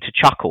beginning to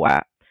chuckle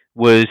at,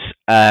 was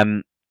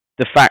the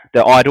fact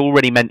that I'd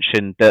already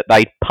mentioned that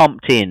they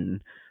pumped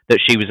in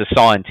that she was a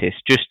scientist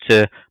just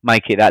to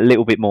make it that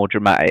little bit more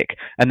dramatic,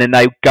 and then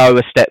they go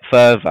a step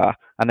further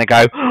and they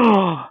go,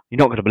 oh, you're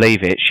not going to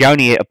believe it, she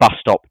only hit a bus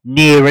stop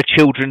near a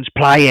children's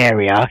play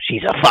area,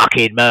 she's a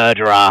fucking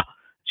murderer.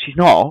 She's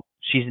not.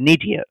 She's an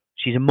idiot.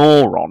 She's a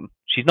moron.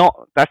 She's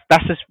not. That's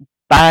as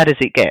bad as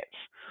it gets.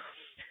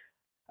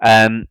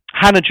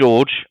 Hannah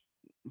George,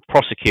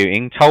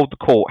 prosecuting, told the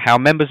court how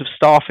members of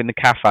staff in the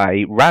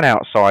cafe ran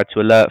outside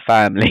to alert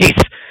families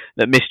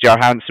that Miss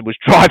Johansson was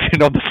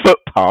driving on the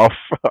footpath.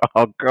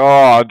 Oh,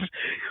 God.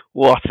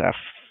 What a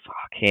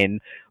fucking...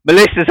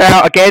 Melissa's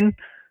out again?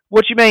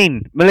 What do you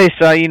mean?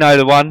 Melissa, you know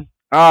the one.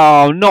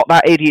 Oh, not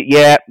that idiot.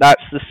 Yeah,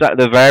 that's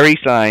the very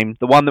same.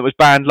 The one that was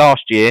banned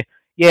last year.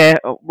 Yeah,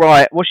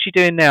 right. What's she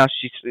doing now?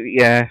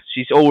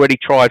 She's already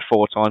tried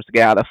 4 times to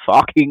get out of the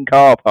fucking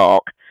car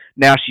park.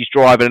 Now she's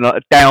driving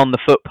down the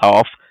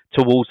footpath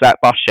towards that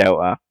bus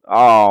shelter.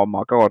 Oh,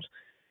 my God.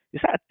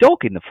 Is that a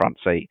dog in the front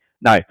seat?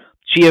 No.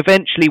 She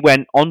eventually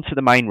went onto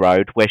the main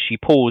road where she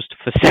paused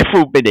for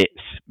several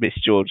minutes, Miss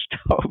George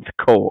told the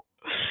court.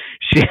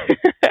 Do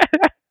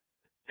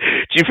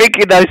you think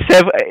in those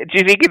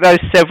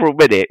several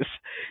minutes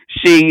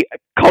she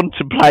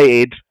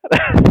contemplated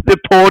the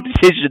poor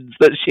decisions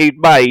that she'd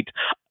made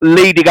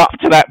leading up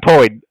to that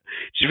point?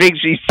 Do you think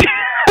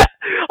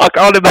I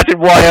can't imagine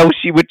why else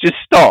she would just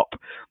stop.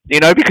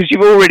 Because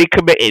you've already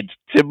committed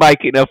to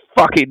making a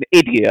fucking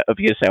idiot of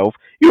yourself.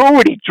 You're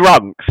already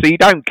drunk, so you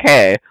don't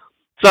care.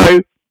 So,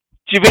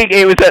 do you think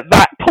it was at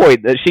that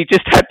point that she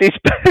just had this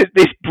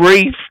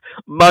brief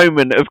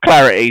moment of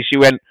clarity? She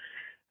went,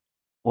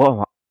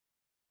 what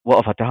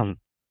have I done?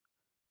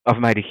 I've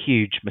made a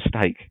huge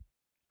mistake.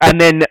 But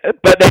then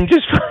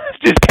just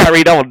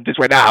carried on. Just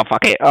went,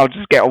 fuck it. I'll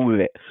just get on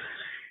with it.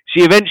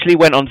 She eventually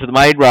went onto the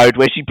main road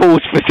where she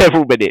paused for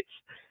several minutes.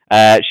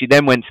 She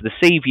then went to the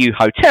Seaview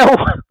Hotel,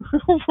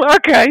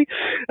 okay,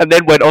 and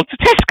then went on to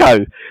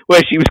Tesco,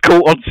 where she was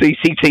caught on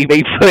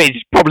CCTV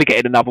footage, probably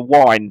getting another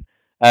wine.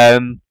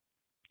 So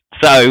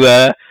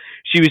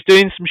she was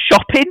doing some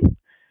shopping,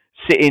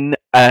 sitting.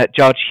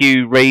 Judge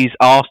Hugh Rees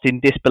asked in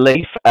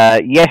disbelief.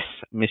 Yes,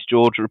 Miss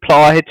George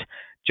replied.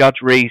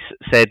 Judge Rees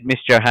said Miss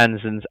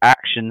Johansson's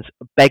actions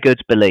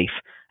beggared belief.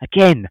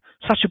 Again,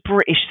 such a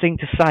British thing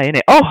to say, isn't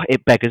it? Oh,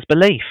 it beggars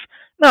belief.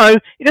 No,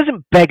 it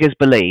doesn't beggars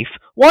belief.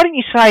 Why don't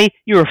you say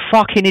you're a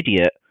fucking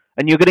idiot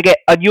and you're gonna get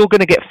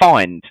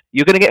fined?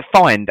 You're gonna get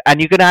fined, and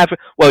you're gonna have.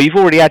 Well, you've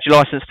already had your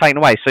license taken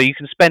away, so you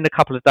can spend a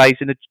couple of days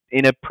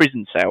in a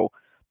prison cell.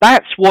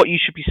 That's what you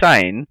should be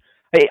saying.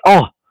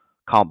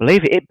 Can't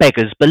believe it. It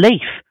beggars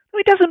belief. No,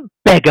 it doesn't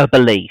beggar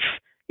belief.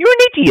 You're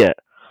an idiot.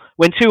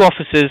 When 2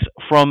 officers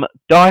from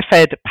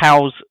Dyfed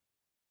Pals...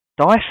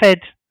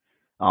 Dyfed?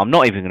 I'm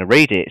not even going to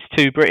read it. It's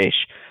too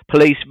British.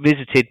 Police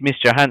visited Miss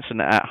Johansson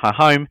at her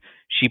home.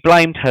 She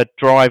blamed her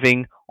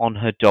driving on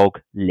her dog,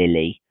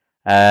 Lily.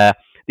 The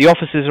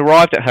officers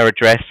arrived at her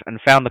address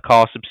and found the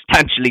car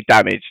substantially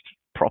damaged.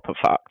 Proper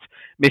fucked.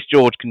 Miss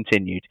George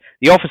continued.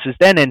 The officers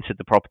then entered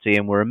the property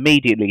and were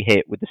immediately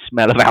hit with the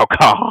smell of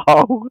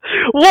alcohol.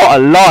 What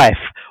a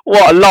life!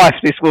 What a life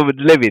this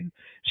woman's living.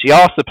 She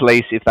asked the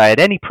police if they had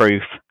any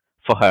proof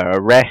for her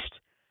arrest,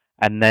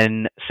 and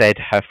then said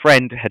her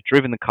friend had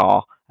driven the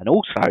car and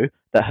also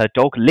that her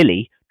dog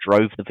Lily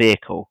drove the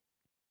vehicle.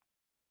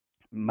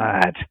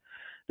 Mad.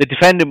 The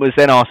defendant was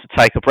then asked to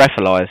take a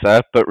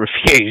breathalyzer, but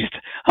refused.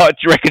 Do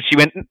you reckon she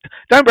went,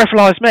 don't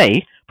breathalyse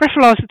me,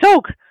 breathalyse the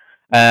dog?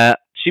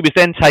 She was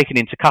then taken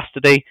into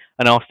custody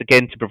and asked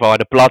again to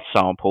provide a blood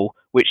sample,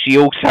 which she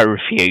also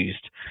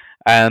refused.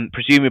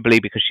 Presumably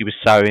because she was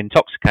so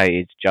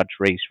intoxicated, Judge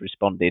Rees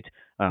responded.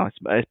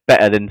 It's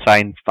better than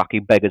saying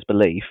fucking beggars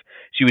belief.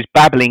 She was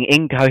babbling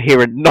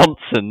incoherent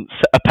nonsense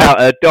about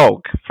her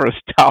dog for a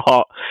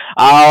start.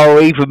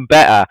 Oh, even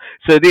better.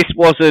 So this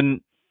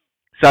wasn't...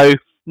 So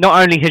not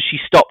only has she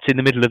stopped in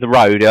the middle of the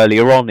road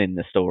earlier on in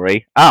the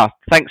story.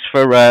 Thanks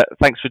for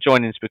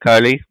joining,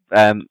 Spicoli.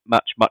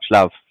 Much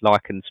love.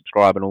 Like and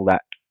subscribe and all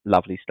that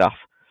lovely stuff.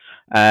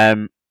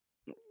 Sounds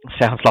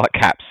like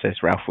caps,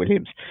 says Ralph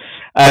Williams.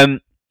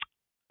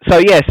 So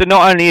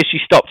not only has she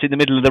stopped in the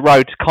middle of the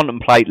road to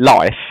contemplate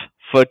life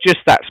for just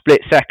that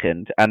split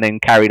second and then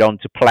carried on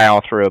to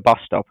plough through a bus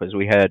stop, as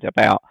we heard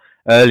about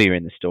earlier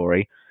in the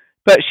story,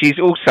 but she's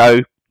also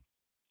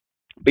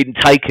been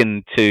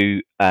taken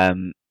to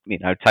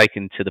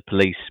the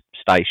police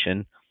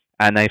station,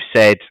 and they've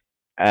said,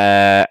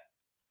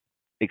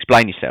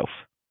 explain yourself.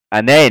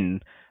 And then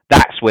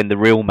that's when the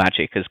real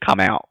magic has come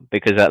out,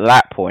 because at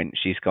that point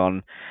she's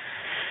gone,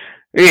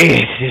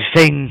 Yes, the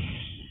thing.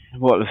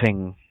 What the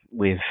thing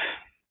with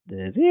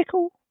the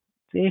vehicle?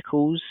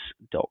 Vehicles,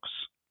 dogs.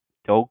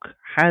 Dog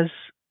has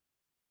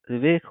the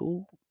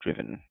vehicle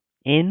driven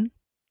in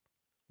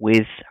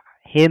with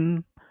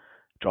him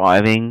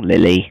driving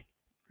Lily.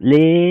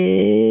 Lily,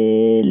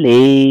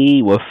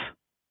 woof,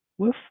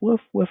 woof, woof,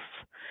 woof.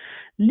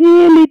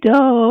 Lily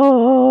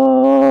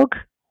dog.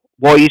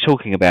 What are you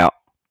talking about?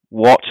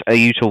 What are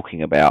you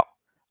talking about?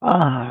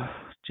 Ah,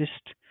 just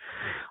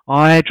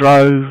I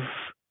drove.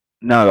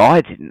 No, I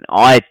didn't.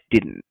 I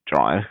didn't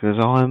drive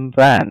because I'm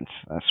banned.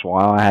 That's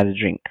why I had a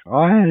drink.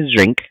 I had a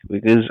drink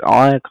because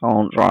I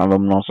can't drive.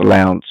 I'm not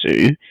allowed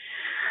to.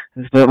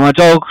 But my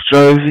dog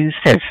drove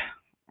instead.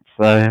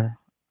 So,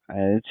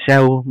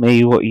 tell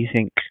me what you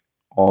think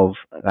of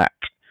that.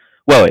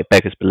 Well, it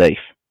beggars belief.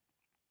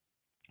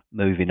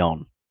 Moving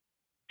on.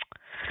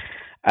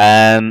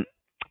 Um,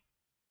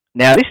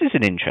 Now, this is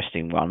an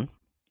interesting one.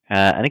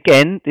 And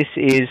again, this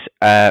is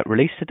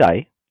released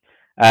today.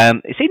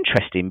 It's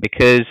interesting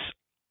because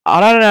I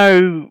don't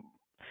know.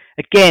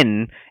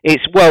 Again,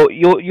 it's well,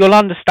 you'll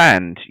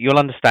understand. You'll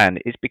understand.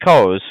 It's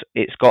because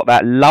it's got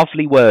that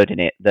lovely word in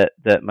it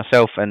that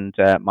myself and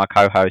my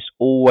co-host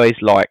always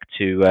like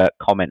to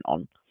comment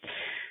on.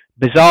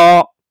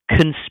 Bizarre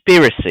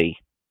conspiracy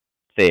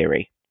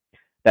theory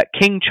that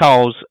King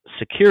Charles'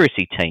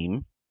 security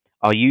team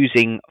are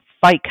using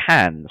fake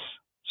hands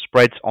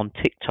spreads on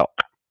TikTok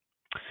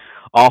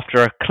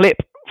after a clip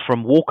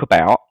from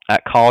Walkabout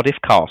at Cardiff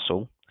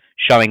Castle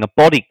showing a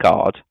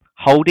bodyguard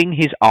holding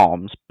his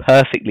arms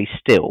perfectly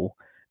still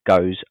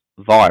goes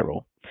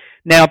viral.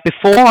 Now,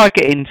 before I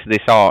get into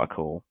this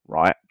article,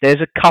 right,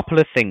 there's a couple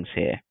of things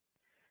here.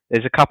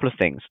 There's a couple of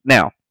things.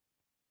 Now,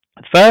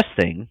 the first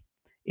thing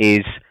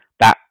is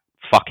that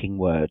fucking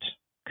word,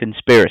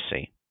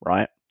 conspiracy,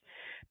 right?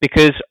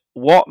 Because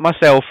what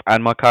myself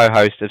and my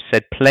co-host have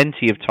said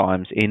plenty of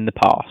times in the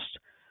past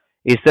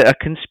is that a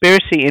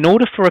conspiracy, in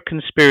order for a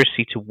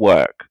conspiracy to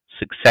work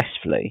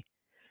successfully,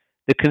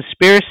 the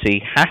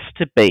conspiracy has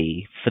to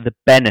be for the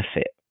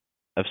benefit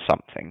of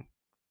something.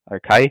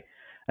 Okay?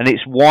 And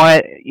it's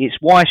why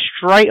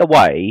straight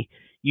away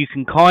you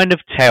can kind of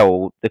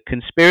tell the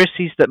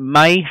conspiracies that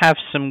may have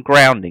some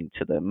grounding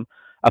to them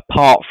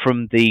apart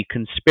from the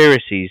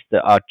conspiracies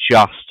that are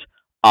just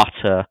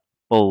utter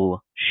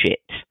bullshit.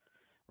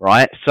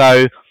 Right?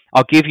 So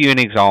I'll give you an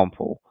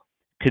example.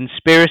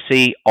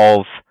 Conspiracy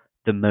of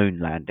the moon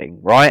landing,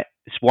 right?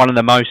 It's one of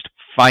the most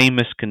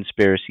famous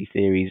conspiracy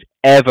theories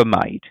ever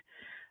made.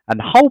 And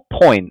the whole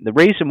point, the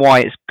reason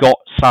why it's got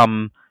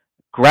some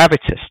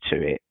gravitas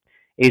to it,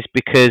 is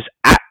because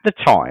at the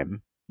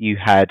time you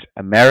had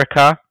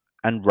America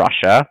and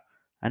Russia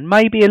and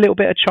maybe a little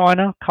bit of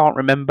China, can't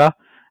remember,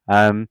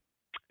 um,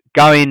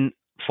 going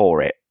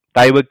for it.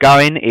 They were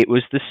going, it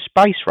was the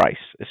space race.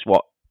 It's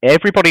what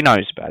everybody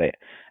knows about it.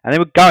 And they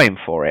were going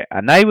for it.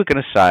 And they were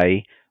going to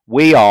say,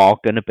 we are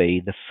going to be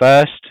the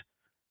first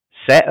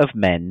set of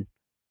men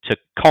to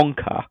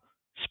conquer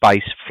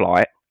space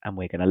flight and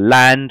we're going to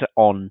land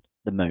on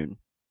the moon,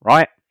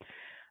 right?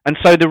 And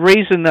so the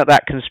reason that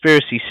that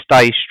conspiracy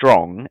stays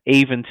strong,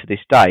 even to this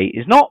day,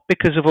 is not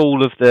because of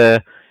all of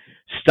the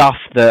stuff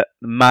that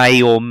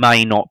may or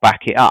may not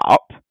back it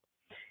up.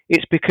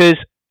 It's because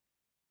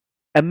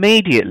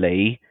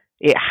immediately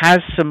it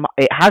has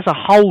a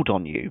hold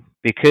on you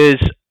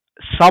because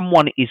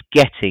someone is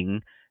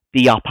getting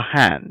the upper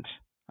hand.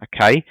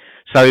 Okay,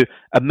 so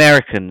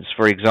Americans,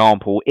 for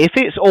example, if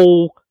it's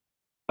all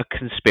a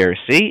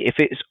conspiracy, if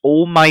it's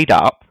all made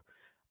up,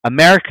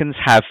 Americans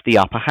have the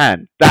upper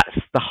hand. That's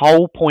the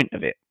whole point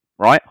of it,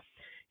 right?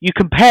 You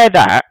compare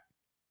that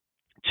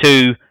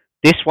to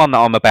this one that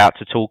I'm about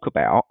to talk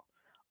about,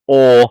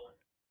 or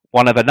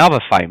one of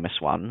another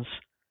famous ones,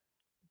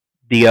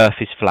 the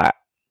Earth is flat,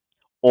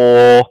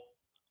 or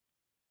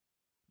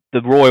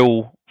the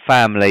royal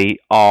family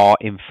are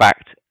in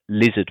fact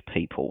lizard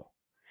people.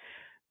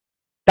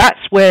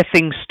 That's where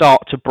things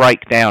start to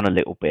break down a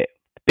little bit.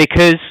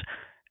 Because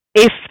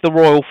if the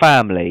royal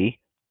family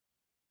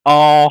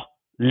are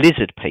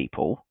lizard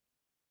people,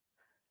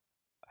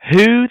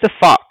 who the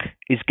fuck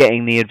is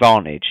getting the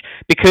advantage?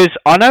 Because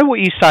I know what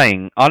you're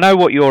saying. I know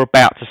what you're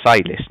about to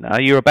say,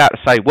 listener. You're about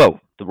to say, well,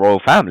 the royal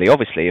family,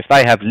 obviously, if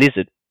they have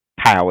lizard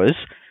powers,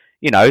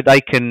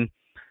 they can.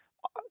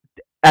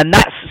 And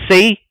that's,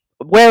 see,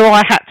 where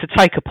I had to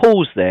take a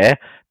pause there,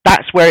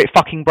 that's where it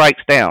fucking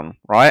breaks down,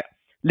 right?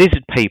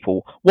 Lizard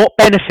people, what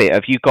benefit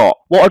have you got?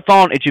 What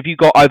advantage have you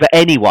got over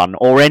anyone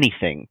or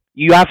anything?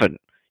 You haven't.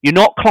 You're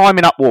not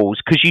climbing up walls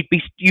because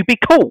you'd be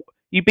caught.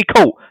 You'd be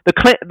caught.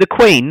 The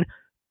Queen,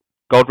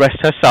 God rest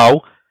her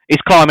soul, is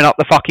climbing up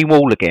the fucking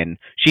wall again.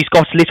 She's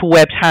got little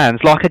webbed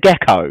hands like a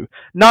gecko.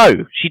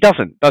 No, she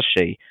doesn't, does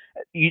she?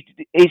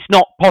 It's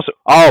not possible.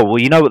 Oh, well,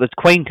 you know what the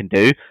Queen can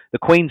do? The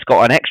Queen's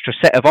got an extra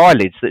set of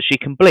eyelids that she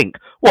can blink.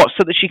 What,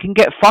 so that she can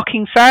get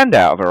fucking sand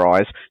out of her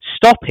eyes?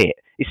 Stop it.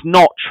 It's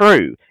not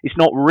true. It's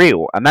not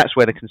real. And that's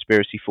where the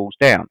conspiracy falls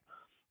down.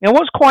 Now,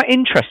 what's quite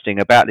interesting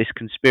about this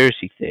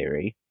conspiracy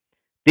theory,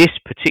 this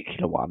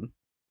particular one,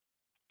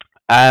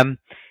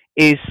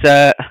 is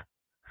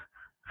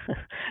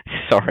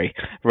Sorry,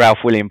 Ralph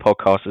William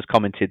podcast has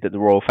commented that the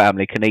royal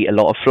family can eat a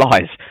lot of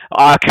flies.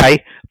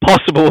 Okay,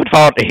 possible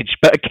advantage,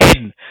 but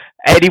again,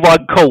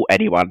 anyone caught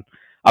anyone?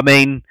 I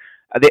mean,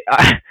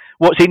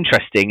 what's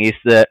interesting is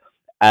that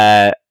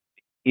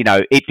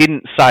it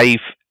didn't save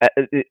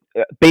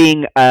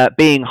being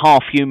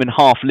half human,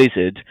 half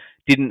lizard.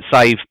 Didn't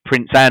save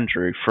Prince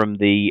Andrew from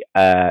the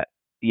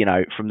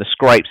from the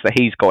scrapes that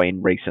he's got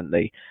in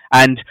recently.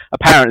 And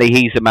apparently,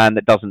 he's a man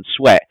that doesn't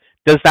sweat.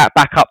 Does that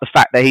back up the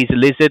fact that he's a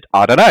lizard?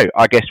 I don't know.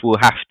 I guess we'll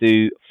have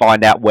to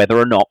find out whether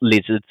or not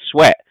lizards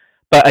sweat.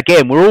 But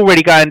again, we're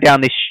already going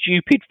down this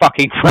stupid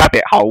fucking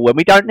rabbit hole when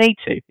we don't need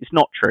to. It's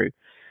not true.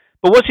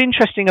 But what's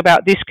interesting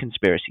about this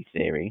conspiracy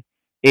theory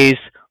is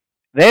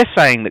they're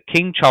saying that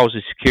King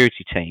Charles's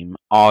security team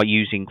are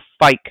using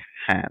fake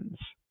hands,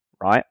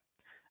 right?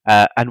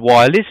 And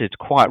why a lizard?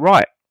 Quite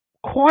right.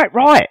 Quite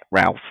right,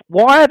 Ralph.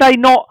 Why are they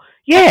not?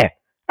 Yeah,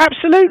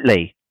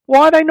 absolutely.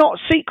 Why are they not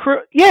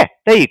secret? Yeah,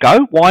 there you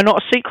go. Why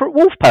not a secret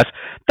wolf person?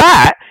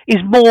 That is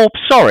more.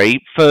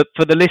 Sorry for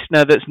the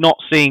listener that's not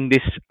seeing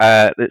this,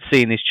 that's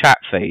seeing this chat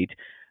feed.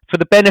 For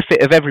the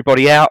benefit of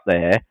everybody out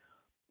there,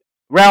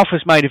 Ralph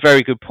has made a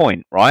very good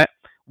point, right?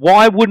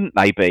 Why wouldn't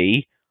they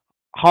be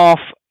half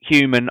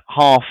human,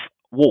 half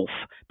wolf?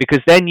 Because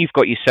then you've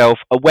got yourself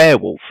a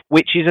werewolf,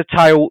 which is a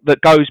tale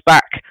that goes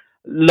back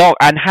long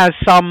and has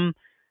some.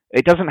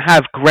 It doesn't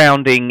have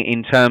grounding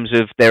in terms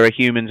of there are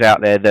humans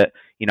out there that,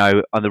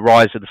 on the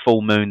rise of the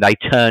full moon, they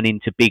turn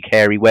into big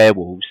hairy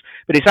werewolves.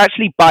 But it's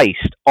actually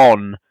based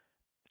on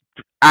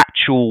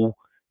actual,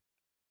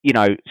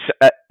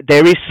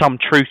 there is some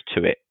truth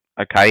to it,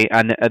 okay?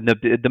 And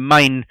the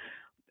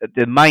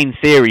main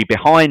theory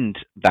behind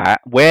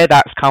that, where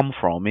that's come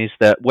from, is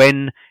that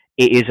when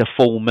it is a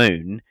full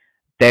moon,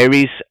 there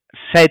is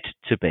said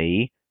to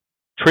be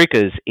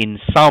triggers in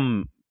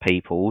some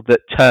people that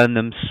turn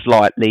them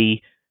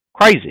slightly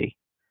crazy.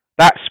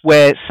 That's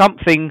where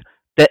something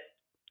that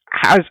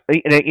has,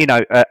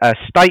 a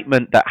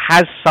statement that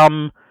has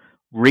some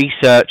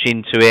research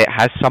into it,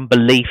 has some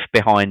belief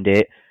behind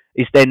it,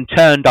 is then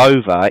turned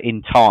over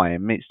in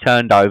time. It's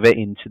turned over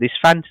into this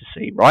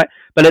fantasy, right?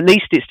 But at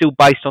least it's still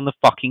based on the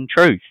fucking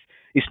truth.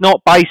 It's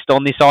not based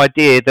on this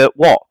idea that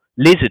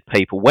lizard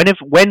people.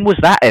 When was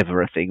that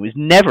ever a thing? It was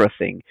never a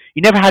thing.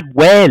 You never had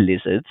were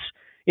lizards.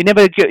 It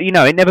never,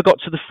 it never got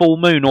to the full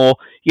moon, or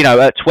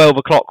at 12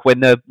 o'clock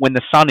when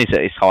the sun is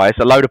at its highest,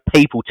 a load of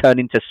people turn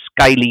into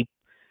scaly.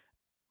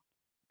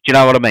 Do you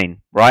know what I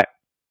mean, right?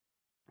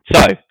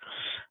 So,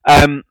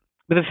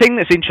 but the thing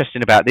that's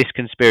interesting about this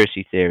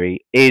conspiracy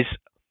theory is,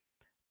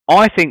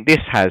 I think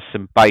this has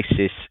some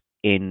basis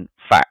in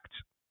fact.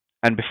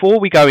 And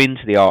before we go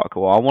into the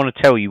article, I want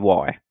to tell you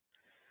why.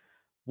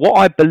 What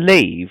I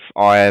believe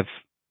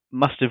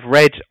must have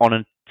read on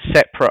a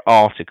separate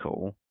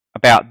article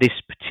about this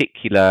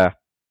particular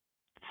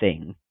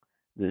thing,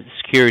 the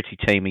security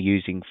team are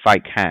using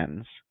fake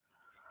hands,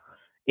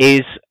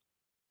 is,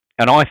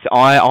 and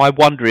I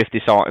wonder if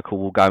this article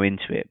will go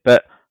into it,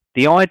 but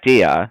the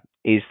idea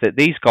is that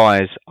these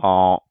guys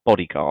are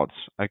bodyguards,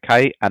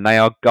 okay, and they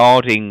are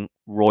guarding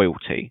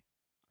royalty,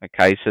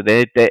 okay. So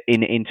they're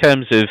in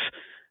terms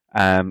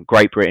of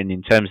Great Britain,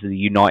 in terms of the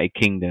United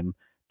Kingdom,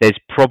 there's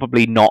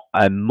probably not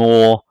a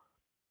more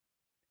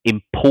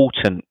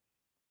important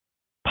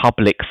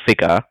public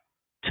figure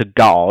to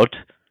guard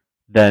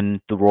than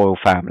the royal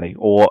family,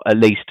 or at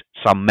least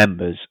some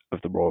members of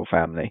the royal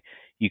family.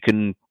 You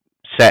can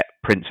set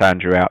Prince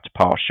Andrew out to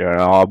pasture,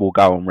 and I will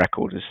go on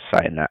record as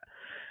saying that.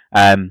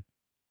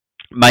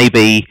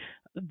 Maybe,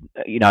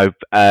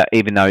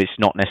 even though it's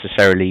not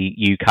necessarily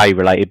UK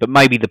related, but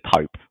maybe the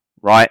Pope,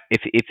 right?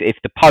 If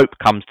the Pope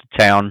comes to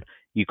town,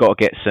 you've got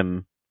to get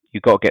some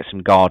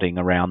guarding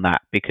around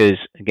that, because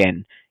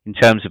again, in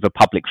terms of a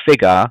public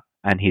figure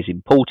and his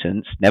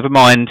importance, never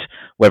mind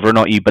whether or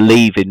not you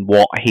believe in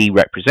what he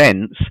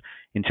represents,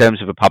 in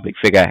terms of a public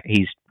figure,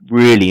 he's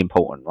really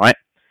important, right?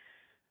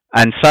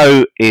 And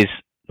so is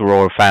the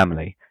royal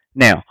family.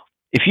 Now,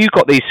 if you've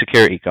got these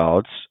security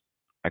guards,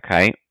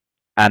 okay,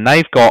 and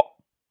they've got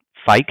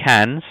fake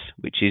hands,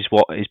 which is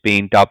what is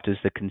being dubbed as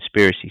the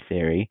conspiracy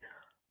theory,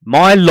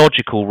 my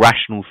logical,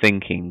 rational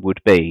thinking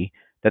would be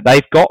that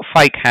they've got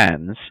fake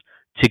hands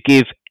to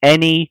give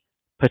any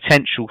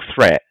potential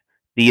threat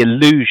the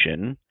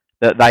illusion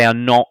that they are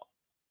not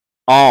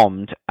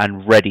armed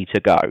and ready to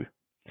go.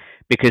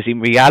 Because in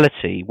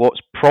reality,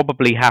 what's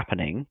probably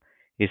happening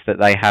is that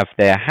they have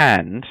their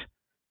hand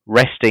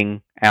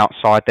resting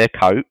outside their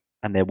coat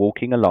and they're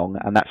walking along,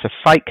 and that's a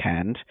fake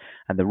hand.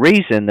 And the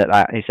reason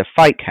that is a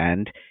fake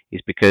hand is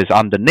because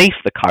underneath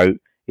the coat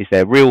is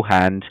their real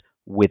hand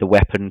with a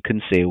weapon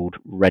concealed,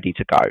 ready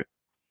to go.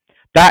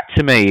 That,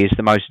 to me, is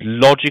the most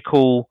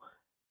logical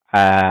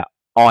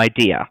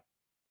idea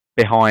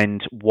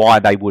behind why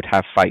they would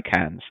have fake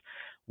hands.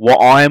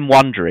 What I am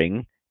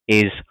wondering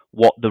is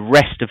what the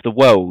rest of the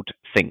world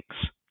thinks,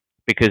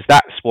 because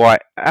that's why.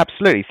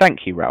 Absolutely, thank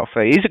you, Ralph.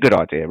 It is a good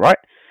idea, right?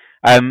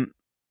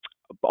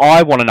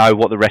 I want to know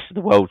what the rest of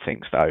the world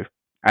thinks, though,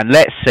 and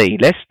let's see.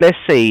 Let's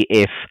see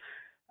if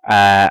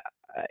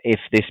if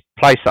this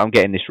place that I'm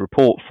getting this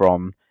report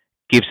from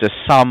gives us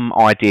some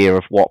idea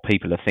of what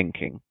people are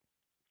thinking.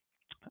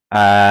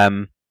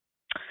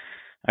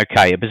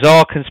 Okay, a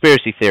bizarre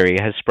conspiracy theory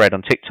has spread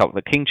on TikTok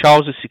that King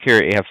Charles's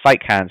security have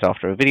fake hands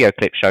after a video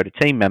clip showed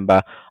a team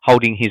member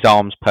holding his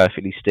arms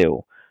perfectly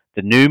still.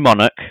 The new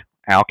monarch,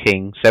 our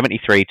king,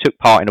 73, took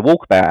part in a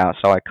walkabout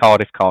outside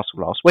Cardiff Castle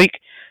last week,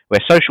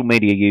 where social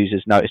media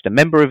users noticed a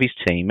member of his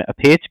team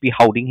appeared to be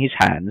holding his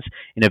hands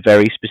in a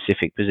very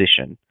specific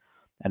position.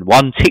 And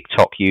one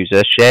TikTok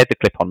user shared the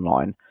clip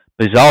online,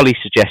 bizarrely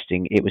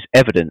suggesting it was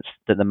evidence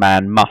that the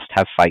man must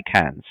have fake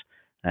hands.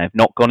 They have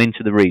not gone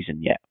into the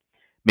reason yet.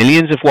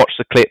 Millions have watched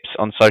the clips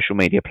on social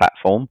media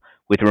platform,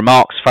 with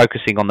remarks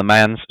focusing on the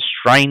man's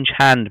strange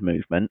hand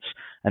movements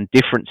and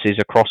differences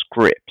across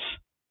grips.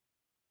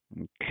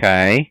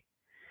 Okay.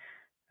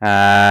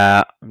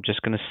 I'm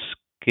just going to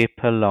skip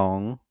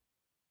along.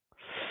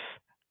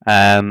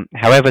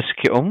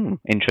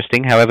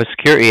 Interesting. However,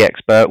 security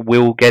expert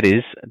Will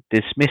Geddes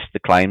dismissed the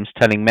claims,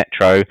 telling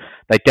Metro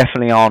they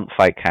definitely aren't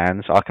fake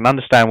hands. I can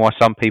understand why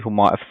some people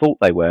might have thought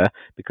they were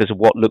because of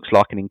what looks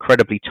like an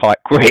incredibly tight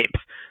grip,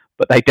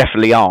 but they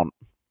definitely aren't.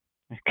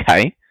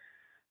 Okay.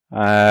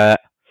 The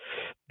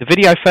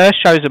video first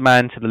shows a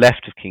man to the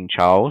left of King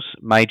Charles,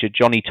 Major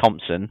Johnny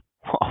Thompson.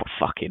 What a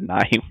fucking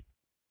name.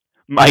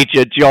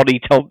 Major Johnny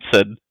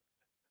Thompson.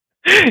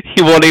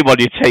 You want him on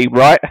your team,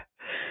 right?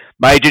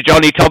 Major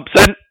Johnny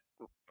Thompson.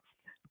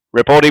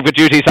 Reporting for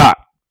duty, sir.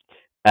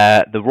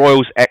 The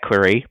Royal's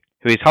equerry,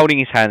 who is holding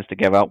his hands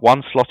together,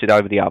 one slotted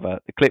over the other.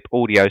 The clip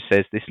audio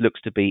says this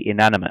looks to be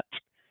inanimate.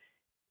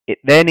 It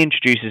then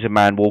introduces a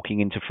man walking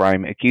into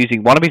frame,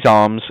 accusing one of his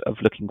arms of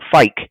looking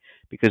fake,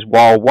 because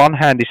while one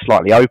hand is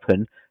slightly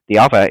open, the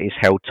other is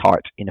held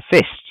tight in a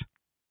fist.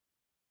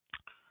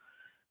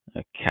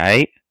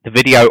 Okay. The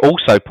video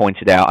also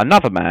pointed out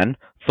another man,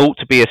 thought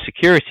to be a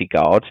security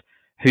guard,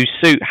 whose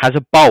suit has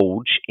a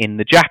bulge in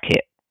the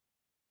jacket.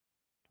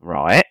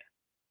 Right.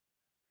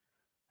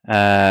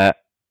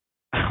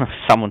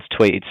 Someone's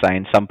tweeted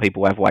saying some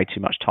people have way too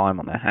much time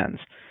on their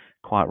hands.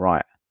 Quite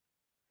right.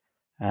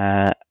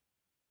 Here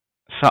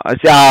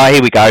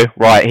we go.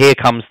 Right, here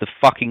comes the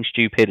fucking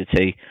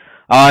stupidity.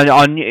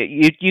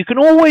 You can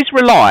always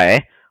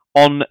rely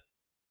on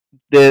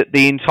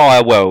the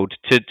entire world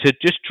to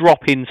just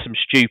drop in some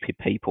stupid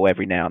people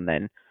every now and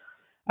then.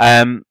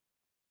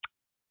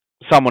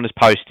 Someone has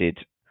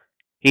posted,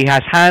 he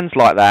has hands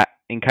like that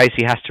in case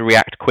he has to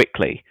react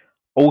quickly.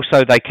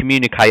 Also, they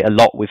communicate a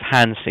lot with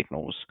hand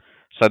signals,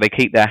 so they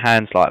keep their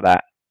hands like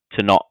that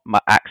to not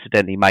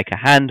accidentally make a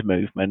hand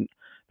movement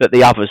that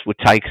the others would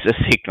take as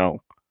a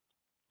signal.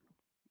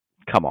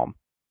 Come on,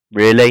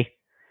 really?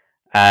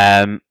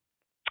 But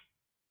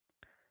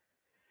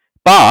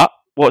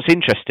what's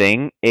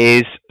interesting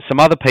is some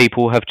other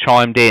people have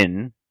chimed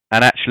in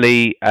and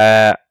actually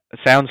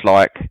sounds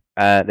like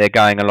they're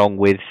going along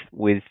with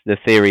the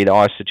theory that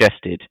I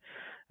suggested.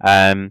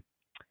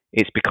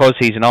 It's because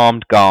he's an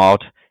armed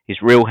guard,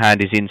 his real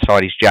hand is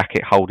inside his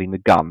jacket holding the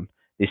gun.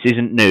 This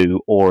isn't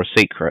new or a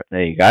secret.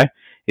 There you go.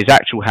 His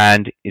actual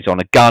hand is on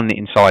a gun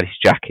inside his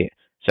jacket.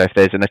 So if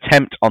there's an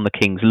attempt on the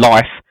king's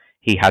life,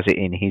 he has it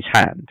in his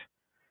hand.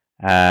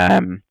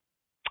 There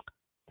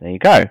you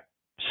go.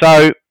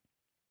 So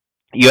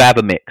you have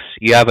a mix.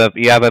 You have a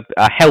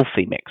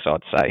healthy mix,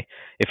 I'd say.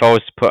 If I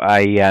was to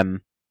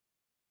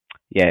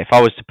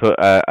put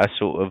a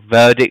sort of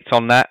verdict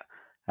on that,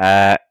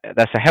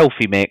 that's a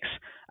healthy mix,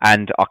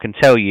 and I can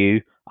tell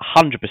you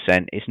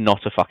 100% it's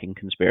not a fucking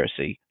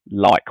conspiracy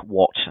like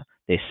what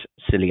this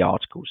silly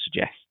article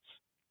suggests.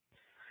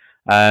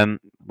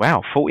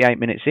 Wow, 48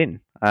 minutes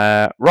in.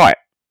 Right.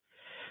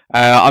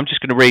 I'm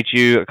just going to read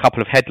you a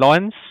couple of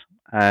headlines.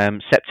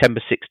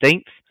 September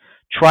 16th,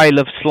 trail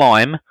of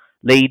slime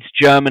leads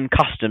German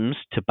customs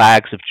to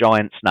bags of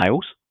giant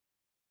snails.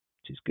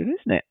 Which is good,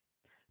 isn't it?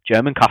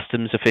 German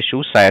customs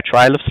officials say a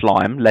trail of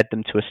slime led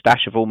them to a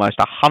stash of almost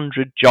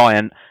 100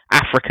 giant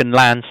African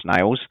land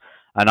snails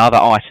and other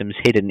items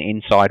hidden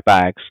inside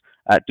bags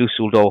at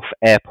Dusseldorf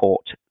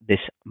Airport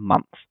this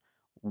month.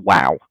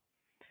 Wow.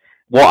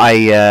 What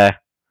a...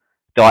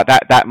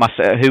 that must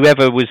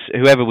whoever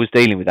was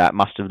dealing with that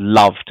must have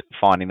loved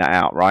finding that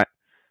out, right?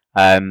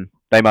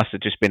 They must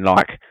have just been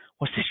like,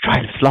 "What's this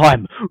trail of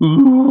slime?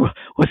 Ooh,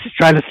 what's this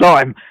trail of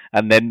slime?"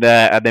 And then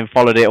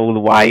followed it all the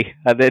way,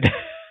 and then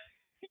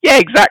yeah,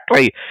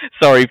 exactly.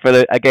 Sorry for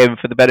the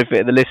benefit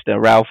of the listener,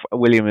 Ralph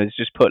William has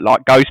just put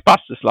like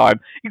Ghostbuster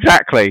slime.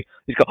 Exactly.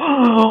 He's got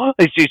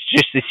it's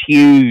just this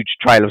huge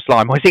trail of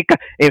slime. It's a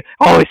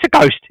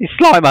ghost. It's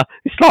Slimer.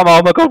 It's Slimer.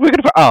 Oh my god, we're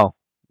gonna.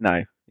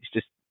 No, it's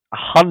just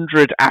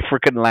 100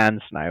 African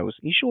land snails.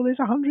 Are you sure there's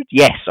 100?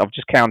 Yes, I've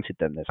just counted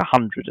them. There's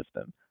 100 of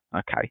them.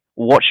 Okay.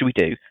 Well, what should we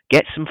do?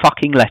 Get some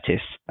fucking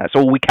lettuce. That's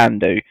all we can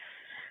do.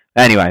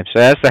 Anyway, so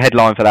that's the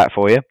headline for that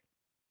for you.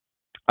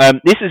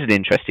 This is an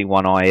interesting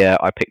one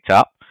I picked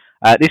up.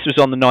 This was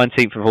on the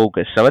 19th of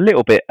August, so a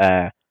little bit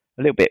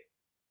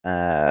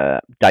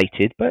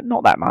dated, but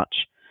not that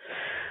much.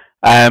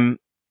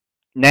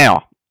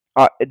 Now,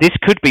 this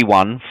could be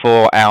one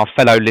for our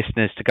fellow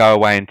listeners to go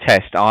away and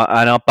test. But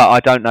I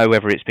don't know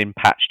whether it's been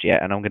patched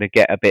yet, and I'm going to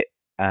get a bit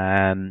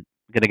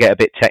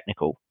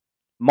technical.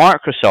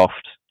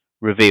 Microsoft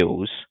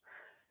reveals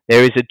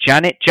there is a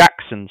Janet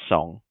Jackson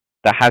song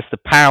that has the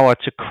power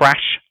to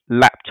crash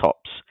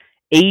laptops,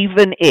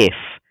 even if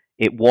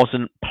it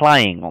wasn't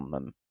playing on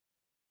them.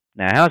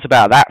 Now, how's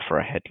about that for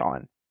a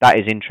headline? That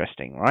is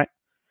interesting, right?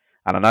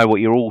 And I know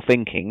what you're all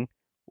thinking.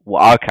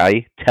 Well,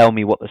 okay, tell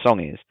me what the song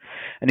is.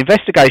 An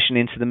investigation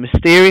into the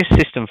mysterious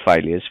system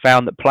failures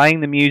found that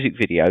playing the music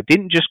video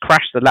didn't just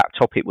crash the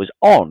laptop it was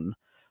on,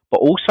 but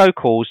also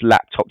caused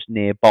laptops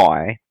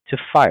nearby to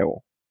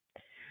fail.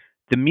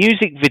 The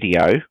music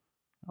video,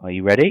 are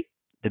you ready?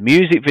 The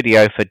music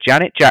video for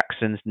Janet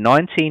Jackson's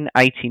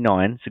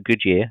 1989, it's a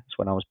good year, that's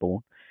when I was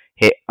born,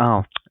 hit,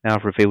 now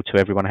I've revealed to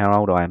everyone how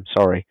old I am,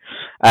 sorry.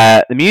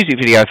 The music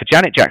video for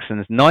Janet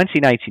Jackson's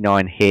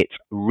 1989 hit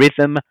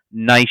Rhythm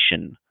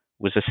Nation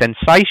was a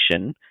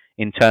sensation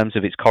in terms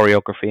of its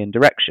choreography and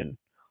direction.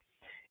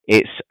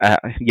 Its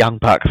Young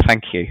Buck,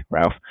 thank you,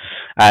 Ralph.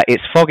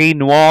 Its foggy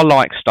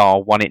noir-like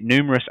style won it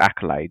numerous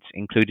accolades,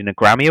 including a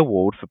Grammy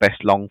Award for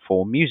Best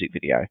Long-Form Music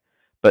Video.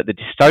 But the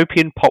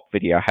dystopian pop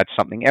video had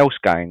something else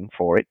going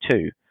for it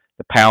too: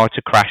 the power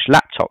to crash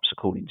laptops,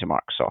 according to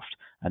Microsoft,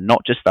 and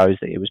not just those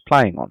that it was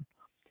playing on.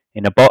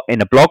 In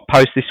a blog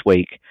post this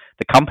week,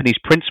 the company's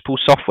principal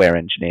software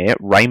engineer,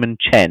 Raymond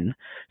Chen,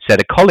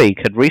 said a colleague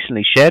had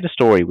recently shared a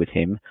story with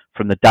him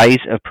from the days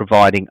of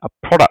providing a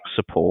product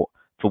support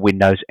for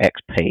Windows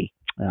XP.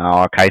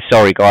 Oh, okay,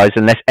 sorry guys,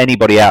 unless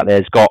anybody out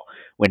there's got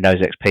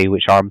Windows XP,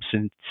 which I'm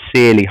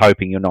sincerely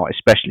hoping you're not,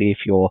 especially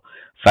if you're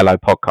fellow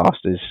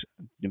podcasters,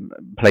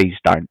 please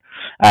don't.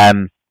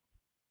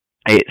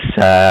 It's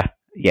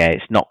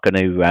not going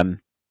to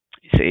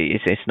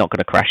it's not going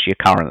to crash your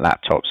current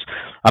laptops.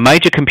 A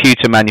major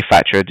computer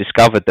manufacturer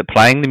discovered that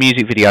playing the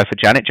music video for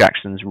Janet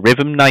Jackson's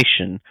Rhythm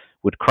Nation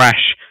would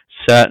crash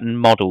certain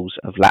models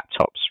of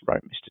laptops,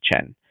 wrote Mr.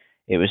 Chen.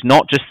 It was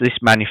not just this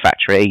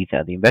manufacturer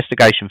either. The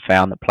investigation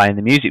found that playing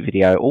the music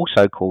video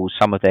also caused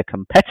some of their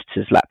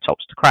competitors'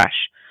 laptops to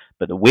crash,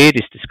 but the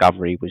weirdest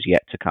discovery was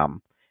yet to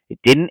come. It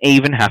didn't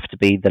even have to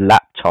be the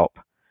laptop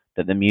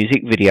that the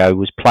music video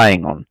was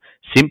playing on.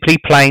 Simply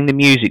playing the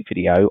music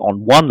video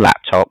on one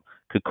laptop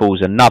could cause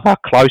another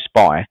close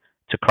by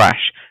to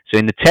crash. So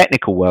in the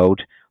technical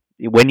world,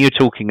 when you're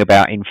talking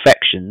about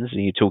infections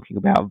and you're talking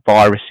about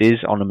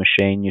viruses on a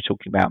machine, you're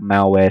talking about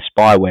malware,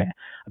 spyware,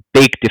 a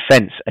big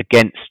defense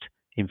against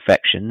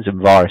infections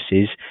and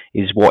viruses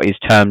is what is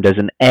termed as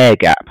an air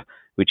gap,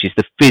 which is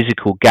the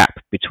physical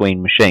gap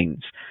between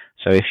machines.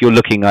 So if you're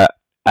looking at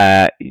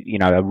a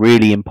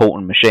really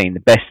important machine, the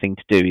best thing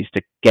to do is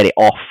to get it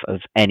off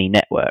of any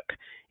network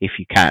if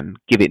you can.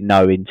 Give it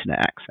no internet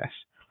access.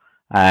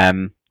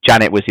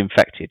 Janet was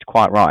infected,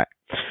 quite right.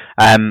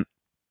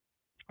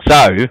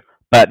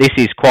 But this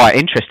is quite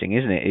interesting,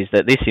 isn't it? Is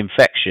that this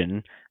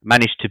infection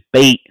managed to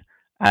beat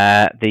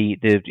one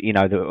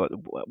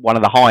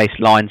of the highest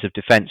lines of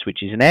defense,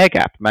 which is an air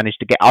gap, managed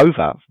to get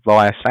over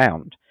via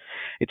sound.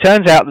 It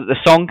turns out that the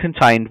song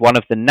contained one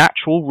of the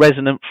natural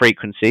resonant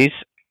frequencies.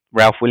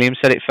 Ralph Williams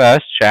said it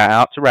first. Shout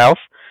out to Ralph.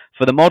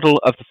 For the model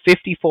of the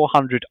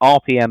 5400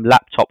 RPM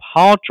laptop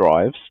hard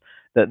drives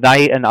that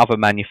they and other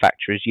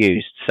manufacturers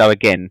used. So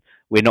again,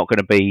 we're not going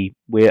to be.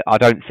 I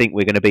don't think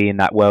we're going to be in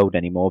that world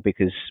anymore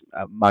because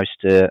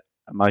most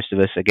of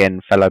us,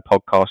 again, fellow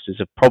podcasters,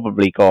 have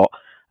probably got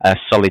a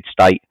solid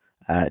state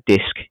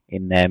disk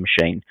in their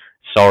machine.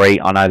 Sorry,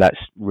 I know that's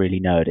really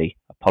nerdy.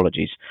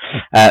 Apologies.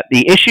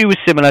 The issue was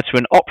similar to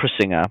an opera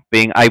singer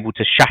being able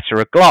to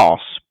shatter a glass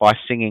by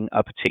singing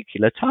a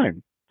particular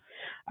tone.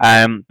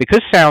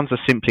 Because sounds are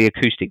simply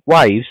acoustic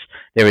waves,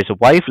 there is a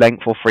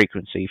wavelength or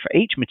frequency for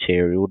each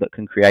material that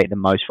can create the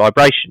most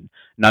vibration,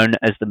 known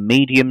as the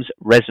medium's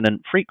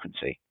resonant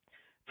frequency.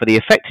 For the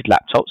affected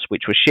laptops,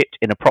 which were shipped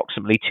in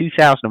approximately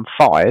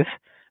 2005,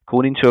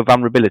 according to a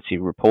vulnerability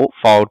report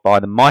filed by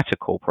the MITRE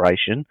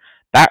Corporation,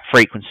 that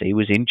frequency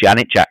was in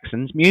Janet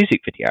Jackson's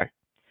music video.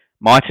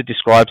 MITRE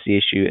describes the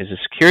issue as a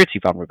security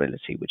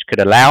vulnerability which could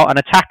allow an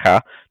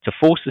attacker to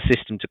force the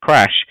system to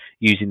crash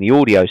using the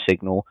audio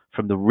signal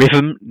from the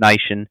Rhythm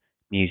Nation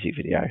music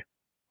video.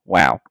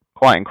 Wow,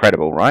 quite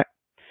incredible, right?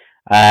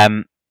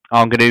 I'm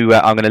going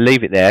to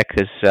leave it there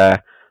because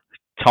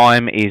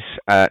time is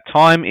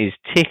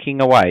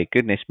ticking away.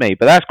 Goodness me!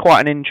 But that's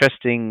quite an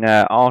interesting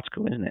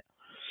article, isn't it?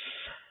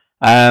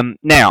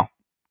 Now,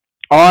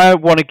 I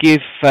want to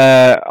give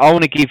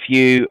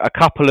you a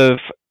couple of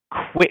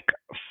quick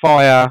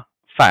fire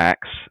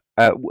facts.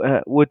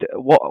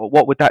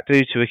 What would that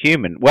do to a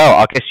human? Well,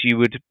 I guess you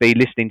would be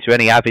listening to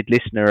any avid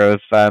listener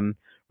of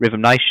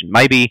Rhythm Nation.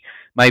 Maybe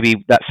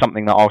that's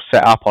something that I'll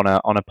set up on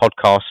a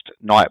podcast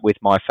night with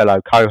my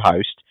fellow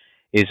co-host.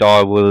 Is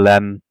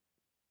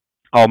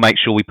I'll make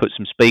sure we put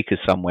some speakers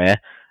somewhere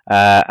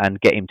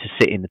and get him to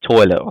sit in the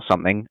toilet or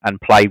something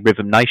and play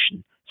Rhythm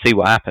Nation. See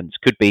what happens.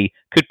 Could be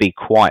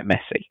quite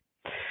messy.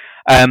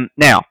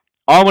 Now,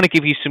 I want to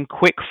give you some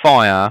quick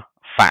fire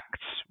facts.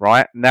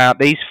 Right now,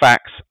 these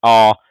facts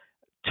are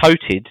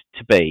touted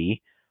to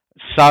be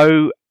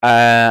so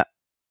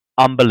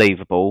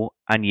unbelievable,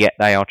 and yet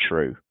they are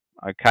true.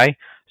 Okay,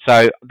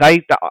 so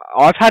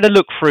I've had a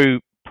look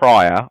through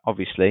prior,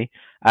 obviously.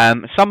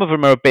 Some of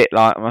them are a bit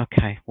like,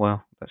 okay,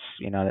 well, that's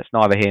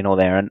neither here nor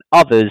there, and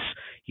others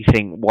you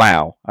think,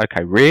 wow,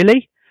 okay,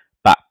 really?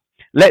 But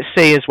let's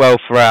see as well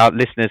for our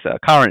listeners that are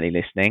currently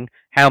listening,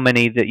 how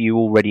many that you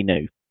already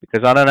knew,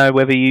 because I don't know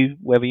whether you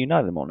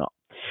know them or not.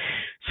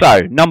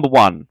 So, number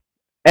one,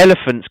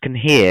 elephants can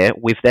hear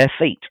with their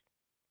feet.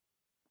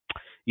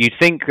 You'd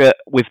think that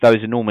with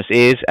those enormous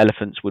ears,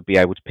 elephants would be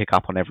able to pick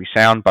up on every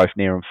sound, both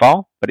near and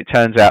far, but it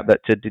turns out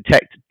that to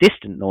detect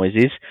distant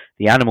noises,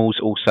 the animals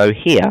also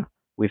hear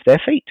with their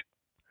feet.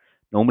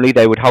 Normally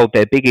they would hold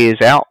their big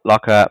ears out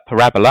like a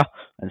parabola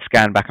and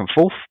scan back and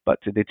forth,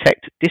 but to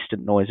detect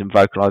distant noise and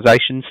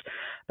vocalizations,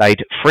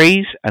 they'd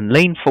freeze and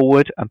lean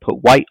forward and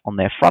put weight on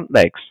their front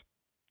legs.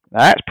 Now,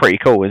 that's pretty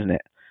cool, isn't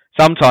it?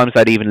 Sometimes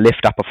they'd even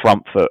lift up a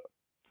front foot.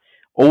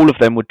 All of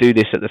them would do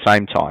this at the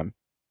same time,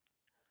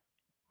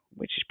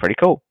 which is pretty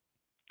cool.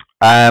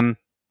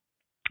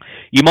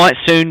 You might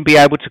soon be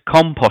able to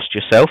compost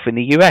yourself in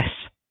the US.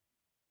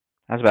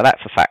 How's about that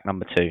for fact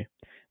number 2?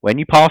 When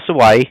you pass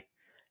away,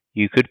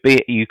 you could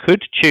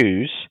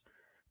choose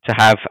to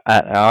have.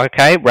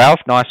 Okay, Ralph,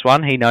 nice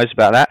one. He knows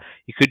about that.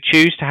 You could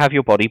choose to have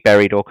your body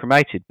buried or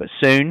cremated, but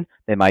soon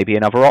there may be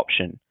another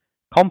option: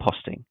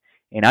 composting.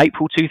 In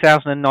April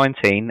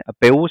 2019, a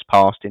bill was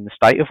passed in the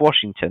state of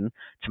Washington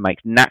to make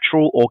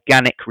natural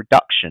organic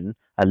reduction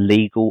a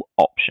legal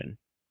option,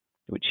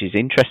 which is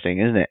interesting,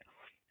 isn't it?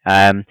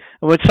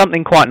 It's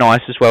something quite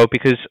nice as well,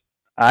 because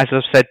as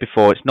I've said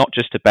before, it's not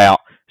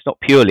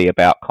purely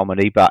about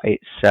comedy, but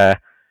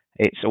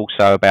it's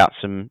also about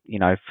some,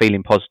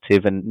 feeling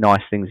positive and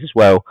nice things as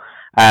well.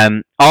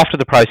 After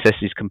the process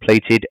is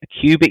completed, a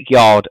cubic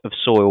yard of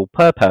soil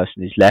per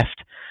person is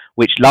left,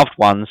 which loved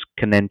ones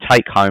can then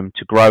take home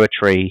to grow a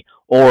tree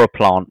or a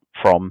plant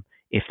from,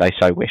 if they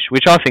so wish.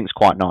 Which I think is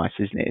quite nice,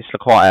 isn't it? It's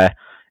quite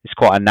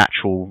a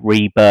natural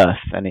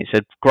rebirth, and it's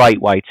a great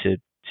way to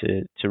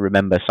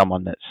remember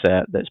someone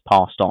that's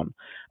passed on,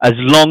 as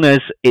long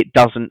as it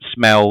doesn't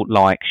smell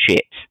like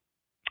shit.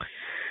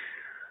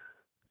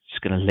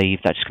 Just going to leave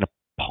that. Just going to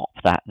pop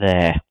that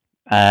there.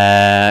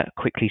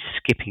 Quickly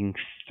skipping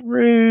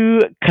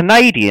through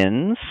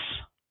Canadians.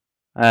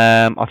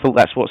 I thought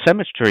that's what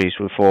cemeteries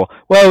were for.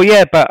 Well,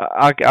 yeah, but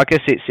I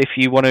guess it's if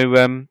you want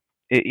to,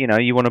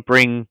 you want to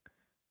bring,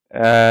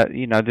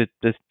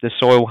 the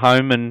soil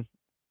home, and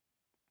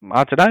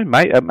I don't know,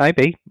 mate.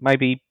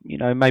 Maybe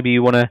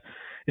you want to.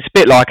 It's a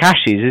bit like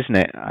ashes, isn't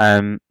it?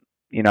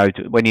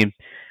 When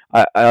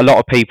a lot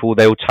of people,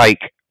 they'll take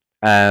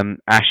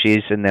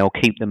ashes and they'll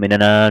keep them in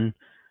an urn,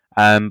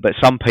 but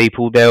some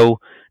people, they'll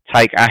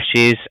take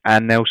ashes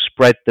and they'll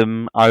spread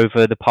them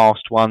over the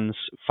past one's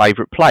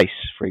favourite place,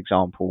 for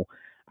example.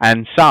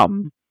 And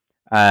some,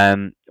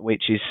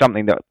 which is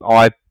something that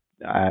I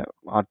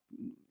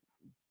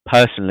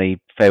personally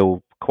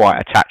feel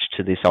quite attached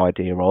to this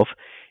idea of,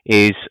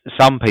 is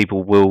some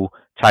people will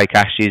take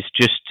ashes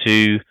just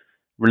to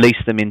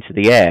release them into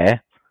the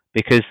air,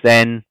 because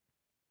then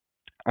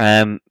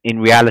in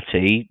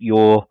reality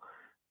your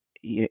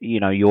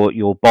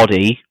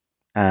body,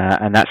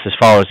 and that's as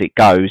far as it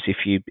goes if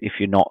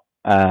you're not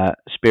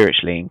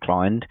spiritually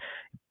inclined,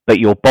 but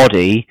your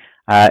body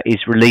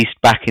is released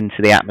back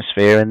into the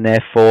atmosphere, and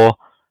therefore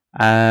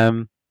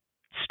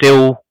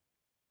still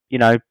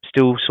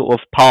sort of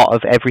part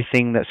of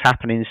everything that's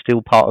happening,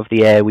 still part of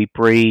the air we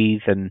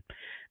breathe and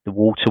the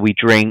water we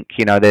drink.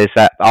 There's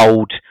that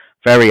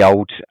very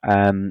old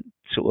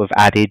sort of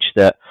adage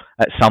that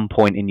at some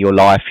point in your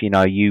life,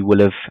 you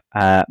will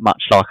have,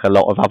 much like a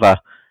lot of other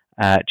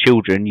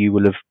children, you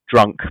will have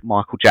drunk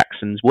Michael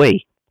Jackson's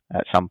wee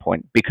at some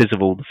point because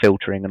of all the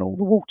filtering and all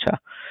the water.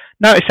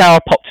 Notice how I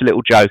popped a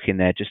little joke in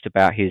there just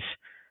about his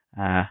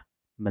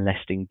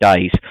molesting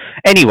days.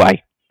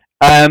 Anyway,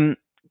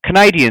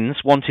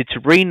 Canadians wanted to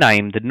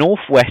rename the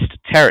Northwest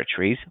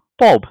Territories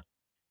Bob,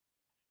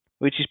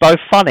 which is both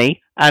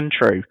funny and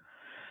true.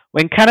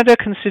 When Canada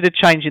considered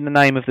changing the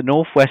name of the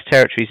Northwest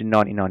Territories in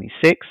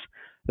 1996,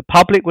 the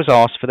public was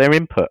asked for their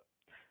input,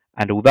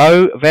 and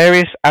although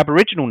various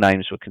Aboriginal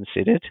names were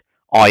considered,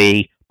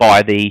 i.e.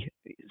 by the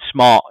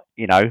smart,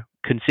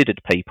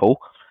 considered people,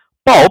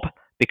 Bob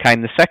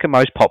became the second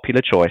most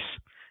popular choice.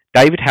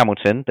 David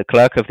Hamilton, the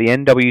clerk of the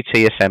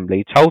NWT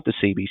Assembly, told the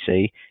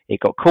CBC it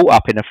got caught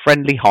up in a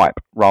friendly hype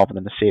rather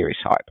than a serious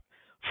hype.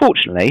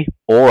 Fortunately,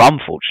 or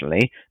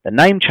unfortunately, the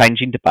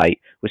name-changing debate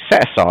was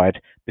set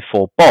aside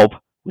before Bob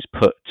was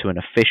put to an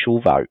official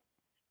vote.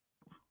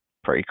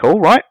 Pretty cool,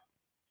 right?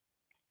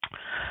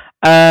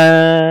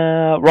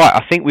 Right,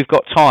 I think we've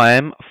got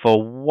time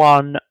for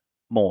one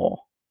more.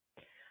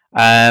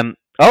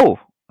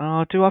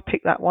 Do I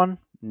pick that one?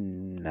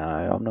 No,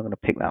 I'm not going to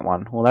pick that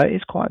one, although it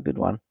is quite a good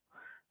one.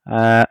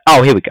 Here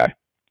we go.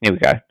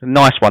 A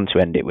nice one to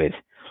end it with.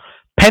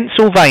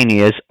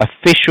 Pennsylvania's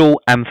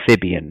official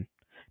amphibian.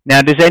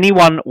 Now, does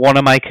anyone want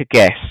to make a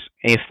guess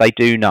if they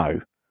do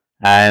know?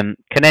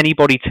 Can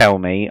anybody tell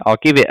me? I'll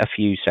give it a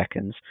few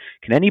seconds.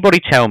 Can anybody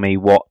tell me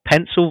what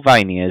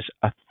Pennsylvania's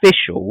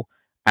official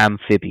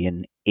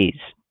amphibian is?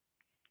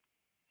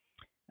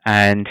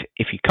 And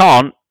if you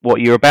can't, what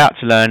you're about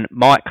to learn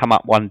might come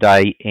up one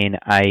day in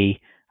a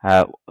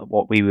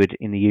what we would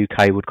in the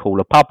UK would call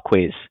a pub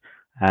quiz.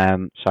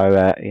 A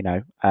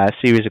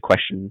series of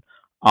questions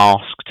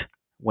asked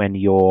when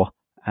you're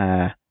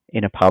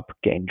in a pub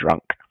getting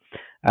drunk.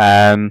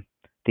 The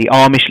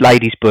Amish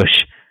ladies'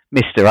 bush,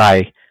 Mr.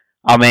 A.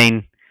 I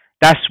mean,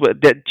 that's what.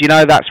 Do you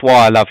know that's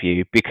why I love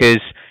you?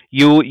 Because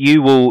you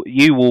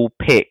will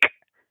pick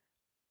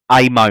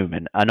a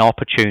moment, an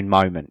opportune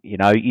moment. You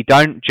know, you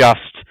don't just.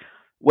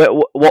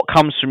 What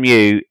comes from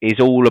you is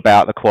all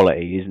about the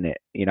quality, isn't it?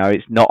 You know,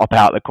 it's not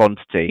about the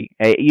quantity.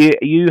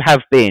 You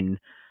have been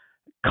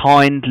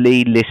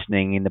kindly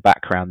listening in the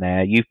background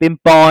there. You've been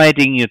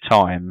biding your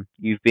time.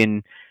 You've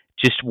been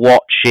just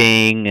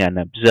watching and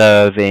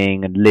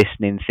observing and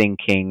listening,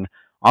 thinking,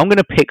 I'm going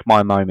to pick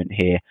my moment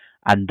here.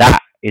 And that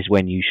is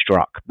when you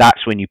struck.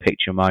 That's when you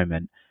picked your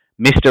moment.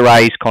 Mr.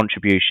 A's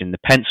contribution, the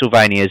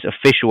Pennsylvania's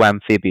official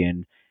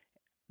amphibian,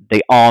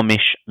 the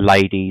Amish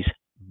ladies'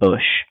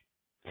 bush.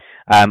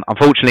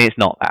 Unfortunately, it's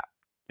not that,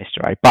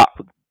 Mr. A. But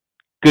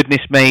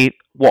goodness me,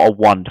 what a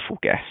wonderful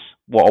guess.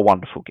 What a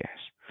wonderful guess.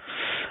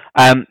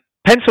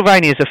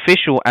 Pennsylvania's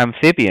official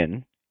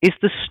amphibian is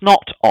the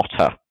Snot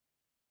Otter.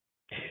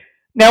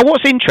 Now,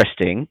 what's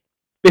interesting,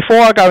 before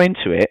I go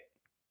into it,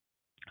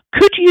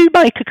 could you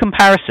make a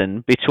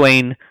comparison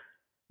between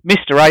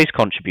Mr. A's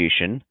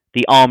contribution,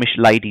 the Amish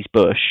ladies'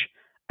 bush,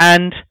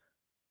 and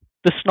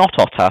the Snot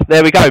Otter?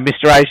 There we go.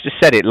 Mr. A's just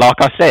said it, like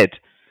I said.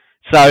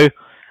 So,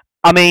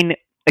 I mean,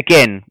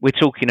 again, we're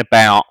talking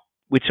about,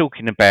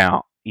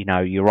 you know,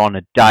 you're on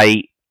a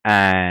date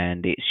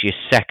and it's your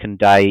second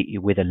date,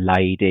 you're with a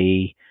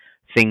lady,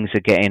 things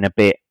are getting a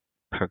bit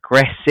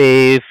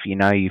progressive, you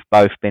know, you've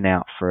both been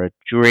out for a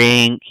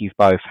drink, you've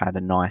both had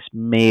a nice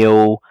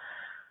meal,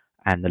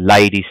 and the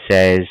lady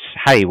says,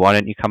 hey, why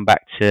don't you come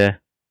back to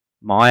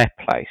my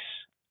place?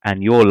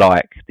 And you're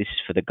like, this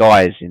is for the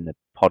guys in the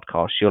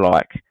podcast, you're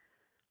like,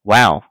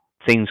 wow,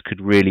 things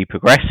could really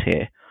progress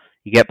here.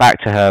 You get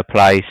back to her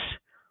place,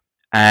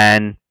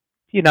 and,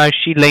 you know,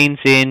 she leans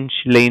in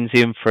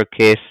for a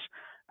kiss,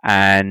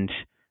 and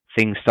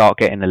things start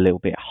getting a little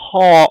bit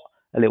hot,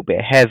 a little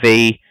bit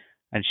heavy,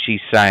 and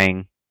she's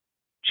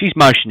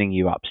motioning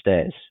you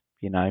upstairs,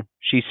 you know.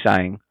 She's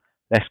saying,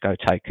 let's go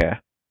take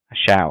a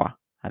shower,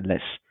 and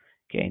let's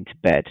get into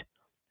bed.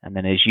 And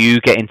then as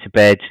you get into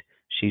bed,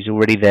 she's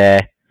already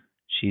there.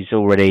 She's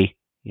already,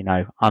 you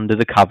know, under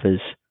the covers,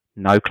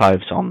 no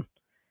clothes on.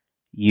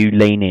 You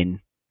lean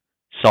in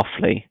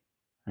softly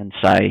and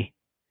say,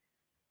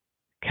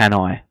 can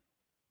I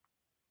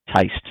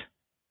taste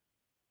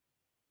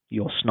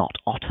your snot,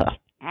 Otter?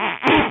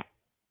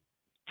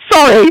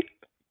 Sorry.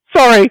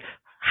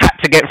 Had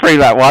to get through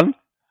that one.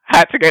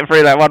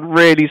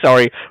 Really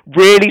sorry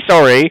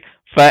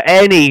for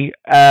any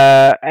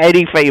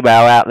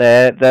female out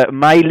there that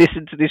may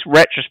listen to this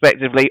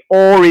retrospectively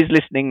or is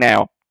listening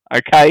now.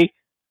 Okay,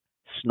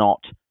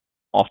 Snot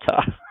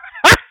Otter.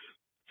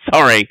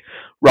 Sorry.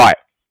 Right.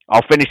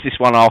 I'll finish this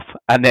one off,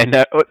 and then,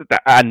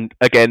 and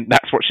again,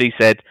 that's what she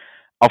said.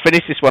 I'll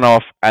finish this one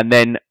off, and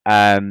then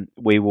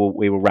we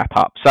will wrap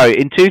up. So,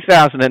 in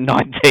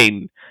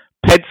 2019,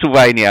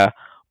 Pennsylvania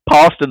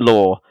passed a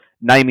law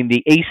naming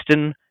the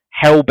Eastern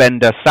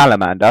Hellbender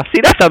Salamander. See,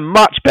 that's a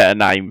much better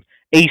name,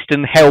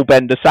 Eastern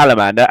Hellbender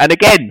Salamander, and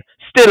again,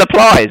 still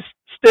applies,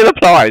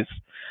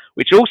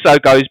 which also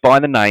goes by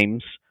the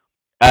names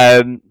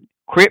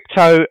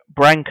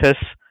Cryptobranchus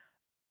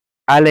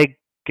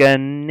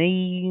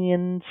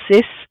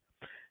allegheniensis,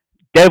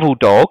 devil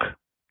dog,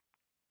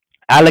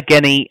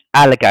 Allegheny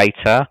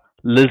alligator,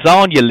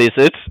 lasagna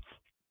lizard.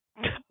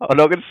 I'm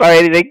not going to say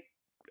anything.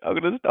 I'm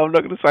not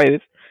going to say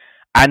this.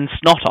 And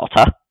snot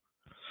otter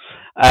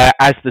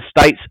as the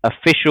state's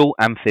official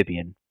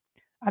amphibian.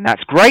 And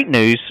that's great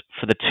news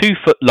for the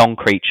 2-foot-long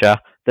creature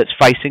that's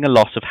facing a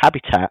loss of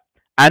habitat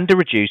and a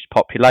reduced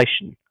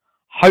population.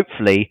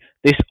 Hopefully,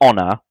 this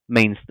honour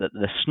means that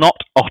the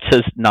snot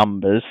otter's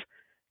numbers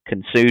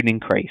can soon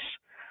increase.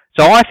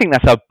 So I think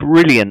that's a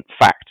brilliant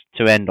fact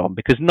to end on,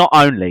 because not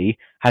only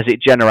has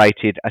it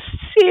generated a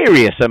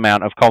serious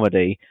amount of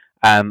comedy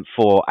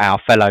for our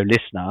fellow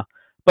listener,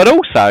 but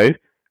also,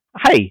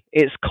 hey,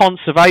 it's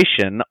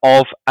conservation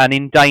of an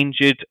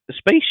endangered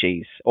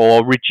species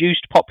or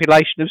reduced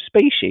population of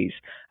species.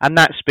 And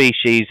that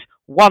species,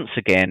 once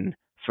again,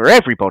 for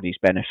everybody's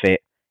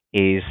benefit,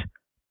 is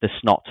the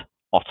snot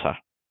otter.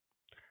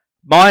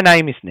 My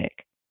name is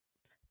Nick.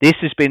 This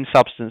has been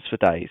Substance for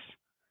Days.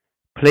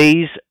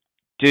 Please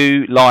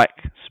do like,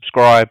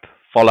 subscribe,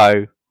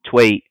 follow,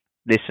 tweet,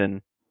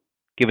 listen,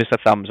 give us a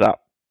thumbs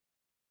up.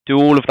 Do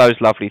all of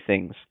those lovely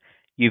things.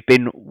 You've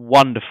been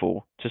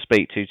wonderful to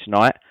speak to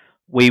tonight.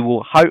 We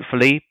will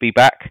hopefully be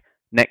back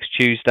next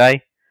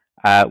Tuesday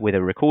with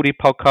a recorded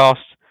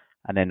podcast,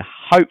 and then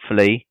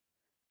hopefully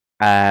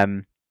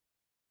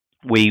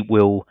we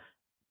will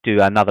do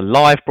another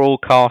live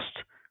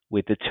broadcast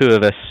with the two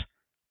of us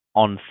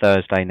on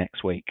Thursday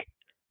next week.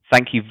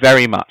 Thank you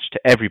very much to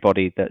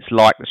everybody that's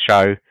liked the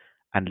show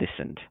and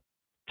listened.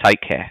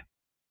 Take care.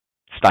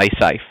 Stay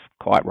safe.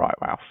 Quite right,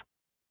 Ralph.